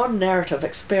basically a non-narrative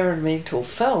experimental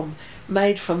film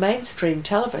made for mainstream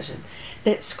television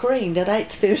that screened at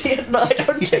 8:30 at night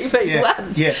on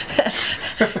TV1.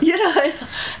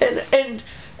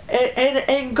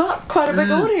 And got quite a big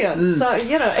audience. So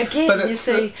again, you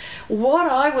see,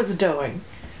 what I was doing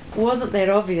wasn't that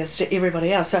obvious to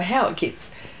everybody else. So how it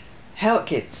gets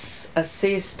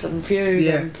assessed and viewed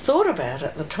and thought about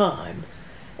at the time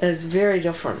is very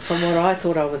different from what I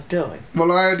thought I was doing.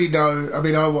 Well, I only know. I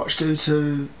mean, I watched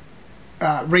U2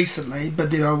 recently,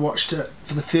 but then I watched it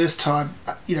for the first time,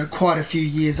 quite a few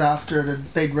years after it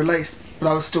had been released. But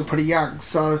I was still pretty young,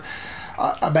 so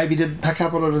I maybe didn't pick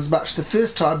up on it as much the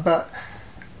first time. But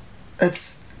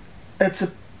it's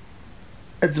a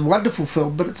wonderful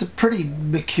film, but it's a pretty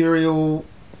mercurial,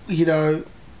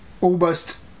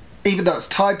 almost, even though it's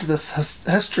tied to this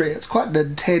history, it's quite an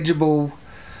intangible.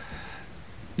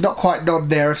 Not quite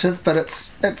non-narrative, but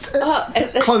it's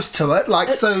close to it. Like,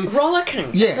 it's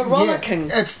rollicking. Yeah, it's a rollicking.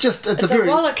 Yeah. It's a very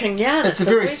rollicking yarn. It's a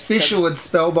very special and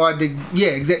spellbinding. Yeah,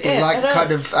 exactly.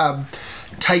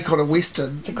 Take on a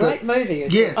western. It's a great movie.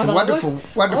 Yeah, it's a wonderful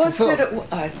film.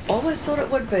 I always thought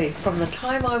it would be from the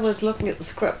time I was looking at the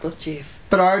script with Jeff.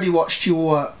 But I only watched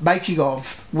your making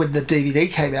of when the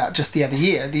DVD came out just the other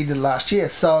year, the end of last year.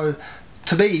 So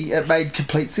to me, it made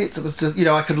complete sense. It was just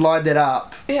I could line that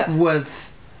up with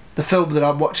the film that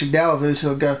I'm watching now of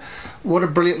U2 and go, what a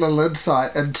brilliant little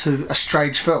insight into a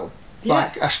strange film.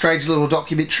 Like a strange little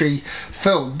documentary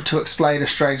film to explain a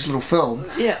strange little film.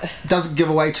 Doesn't give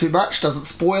away too much, doesn't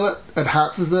spoil it,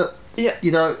 enhances it.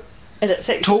 And it's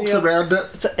actually talks around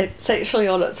it. It's actually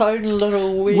on its own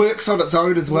little weird, works on its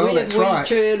own as well, that's right.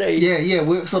 Journey. Yeah,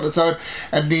 works on its own.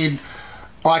 And then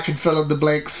I can fill in the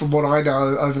blanks from what I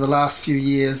know over the last few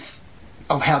years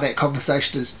of how that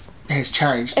conversation has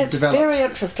changed and developed. It's very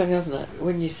interesting, isn't it,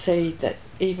 when you see that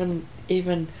even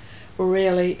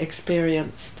really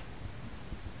experienced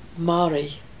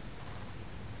Māori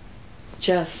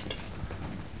just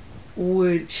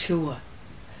weren't sure.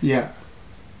 Yeah.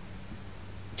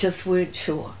 Just weren't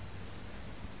sure.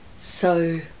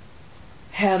 So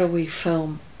how do we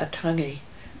film a tangi?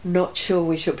 Not sure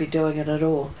we should be doing it at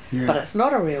all. Yeah. But it's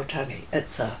not a real tangi.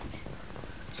 It's a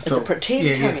pretend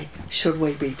tangi. Should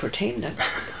we be pretending?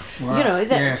 Wow.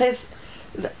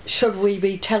 Should we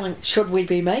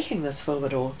be making this film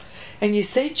at all? And you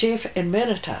see Jeff and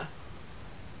Merita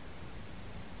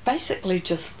basically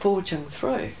just forging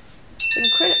through.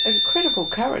 Incredible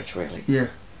courage, really. Yeah.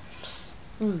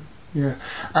 Yeah.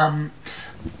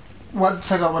 One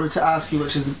thing I wanted to ask you,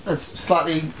 which is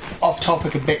slightly off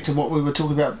topic and back to what we were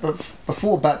talking about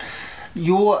before, but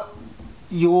your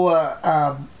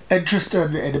interest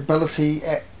and ability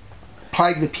at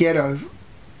playing the piano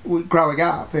growing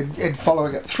up and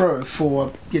following it through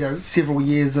for several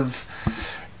years of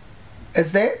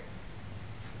is that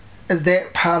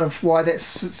part of why that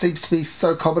seems to be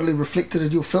so commonly reflected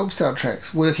in your film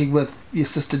soundtracks, working with your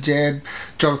sister Jan,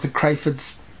 Jonathan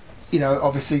Crayford's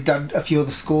obviously done a few of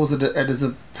the scores and is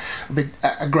a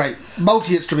great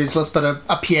multi-instrumentalist, but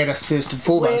a pianist first and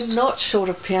foremost. We're not short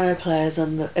of piano players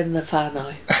in the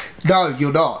whānau. No,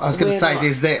 you're not. I was going to say not.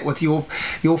 There's that with your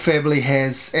family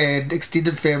has, and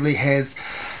extended family has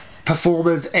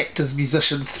performers, actors,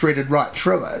 musicians threaded right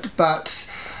through it. But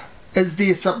Is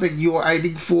there something you're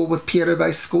aiming for with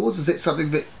piano-based scores? Is that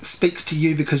something that speaks to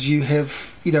you because you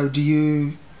have, do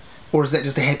you, or is that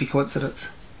just a happy coincidence?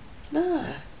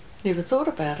 No, never thought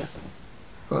about it.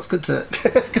 Well, it's good to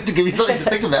give you something to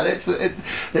think about.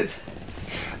 That's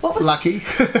what was lucky.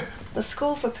 The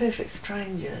score for Perfect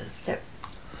Strangers.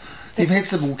 You've had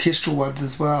some orchestral ones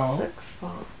as well.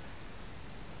 6-volt.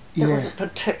 Yeah. It wasn't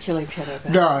particularly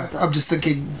piano-based. No, I'm just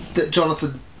thinking that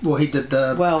Jonathan. Well, he did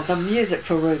the... Well, the music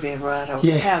for Ruby and Rada,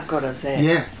 how good is that?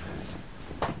 Yeah.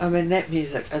 I mean, that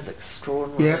music is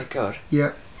extraordinarily good.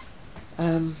 Yeah.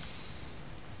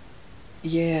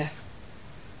 Yeah.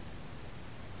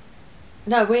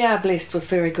 No, we are blessed with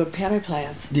very good piano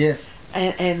players. Yeah.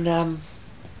 And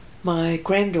my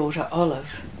granddaughter,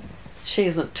 Olive, she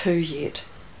isn't 2 yet,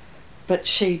 but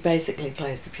she basically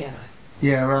plays the piano.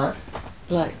 Yeah, right.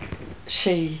 Like,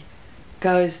 she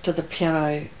goes to the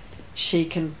piano,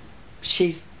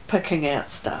 she's picking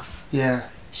out stuff. Yeah.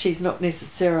 She's not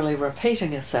necessarily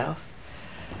repeating herself.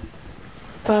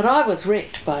 But I was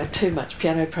wrecked by too much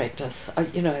piano practice.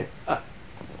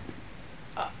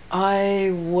 I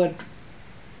would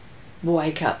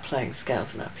wake up playing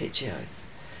scales and arpeggios.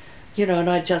 And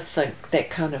I just think that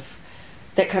kind of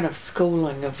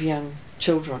schooling of young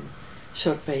children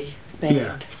should be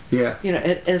banned. Yeah.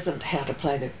 It isn't how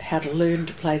to learn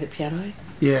to play the piano.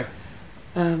 Yeah.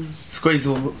 Squeezes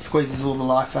all the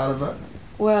life out of it.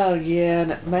 Well, yeah,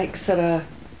 and it makes it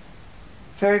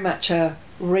very much a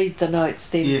read the notes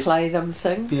then play them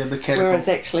thing. Yeah, mechanical. Whereas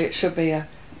actually it should be a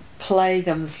play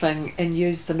them thing and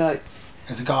use the notes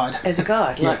as a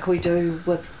guide. Like we do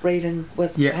with reading,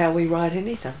 with how we write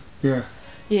anything. Yeah.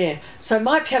 Yeah. So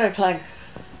my piano playing,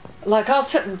 like I'll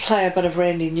sit and play a bit of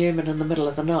Randy Newman in the middle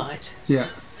of the night. Yeah.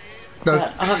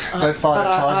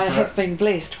 I have been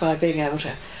blessed by being able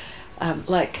to,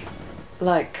 like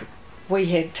we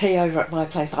had tea over at my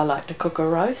place. I like to cook a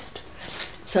roast,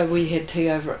 so we had tea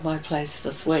over at my place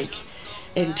this week,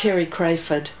 and Terry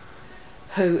Crayford,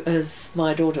 who is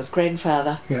my daughter's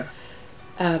grandfather,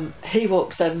 he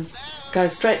walks in,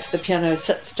 goes straight to the piano,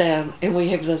 sits down, and we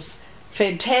have this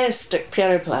fantastic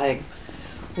piano playing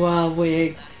while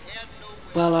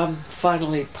I'm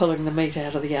finally pulling the meat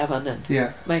out of the oven and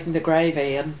making the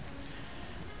gravy, and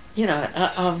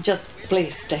I'm just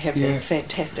blessed to have these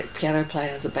fantastic piano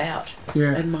players about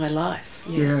in my life.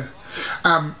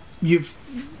 You've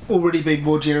already been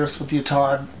more generous with your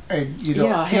time and you're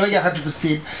not feeling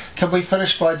 100%. Can we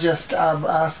finish by just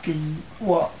asking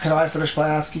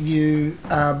you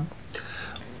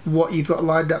what you've got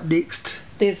lined up next?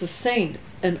 There's a scene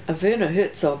in a Werner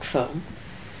Herzog film,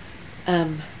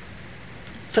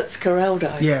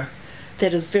 Fitzcarraldo,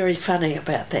 that is very funny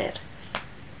about that.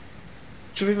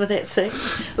 Do you remember that scene?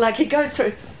 Like he goes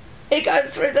through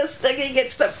this thing, he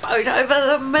gets the boat over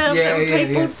the mountain,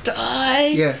 people die.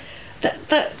 Yeah.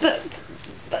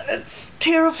 It's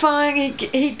terrifying.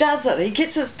 He does it. He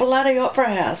gets his bloody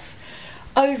opera house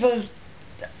over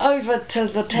to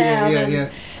the town, and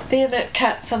then it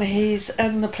cuts and he's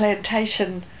in the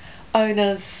plantation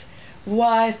owner's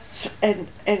wife and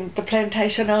the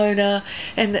plantation owner,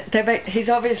 and he's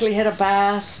obviously had a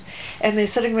bath, and they're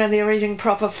sitting around there eating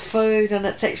proper food, and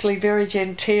it's actually very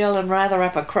genteel and rather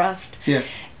upper crust. Yeah.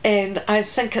 And I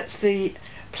think it's the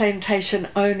plantation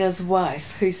owner's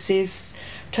wife who says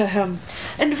to him,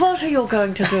 "And what are you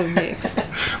going to do next?"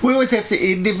 We always have to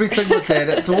end everything with that.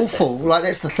 It's awful. Like,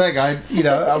 that's the thing.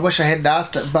 I wish I hadn't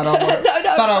asked it, but I want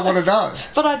to know.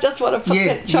 But I just want to put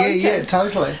that joke in. Yeah,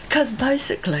 totally. Because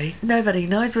basically, nobody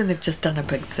knows when they've just done a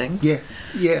big thing.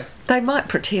 Yeah. They might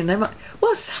pretend.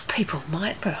 Well, some people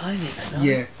might, but I never know.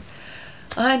 Yeah.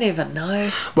 I never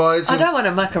know. Well, I don't want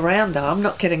to muck around, though. I'm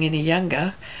not getting any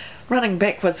younger. Running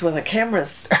backwards with a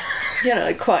camera's,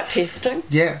 quite testing.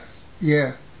 Yeah.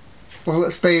 Well,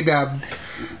 it's been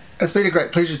a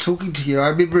great pleasure talking to you. I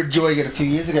remember enjoying it a few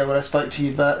years ago when I spoke to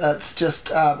you, but it's just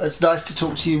it's nice to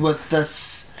talk to you with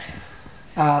this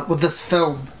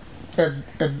film in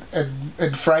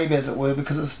frame, as it were,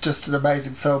 because it's just an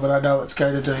amazing film, and I know it's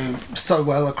going to do so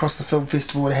well across the film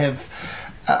festival and have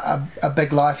a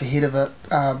big life ahead of it.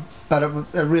 But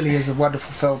it really is a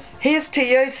wonderful film. Here's to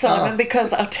you, Simon,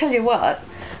 because I'll tell you what,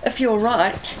 if you're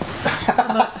right,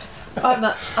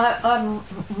 I'm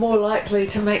more likely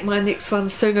to make my next one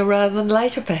sooner rather than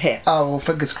later, perhaps. Oh, well,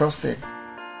 fingers crossed then.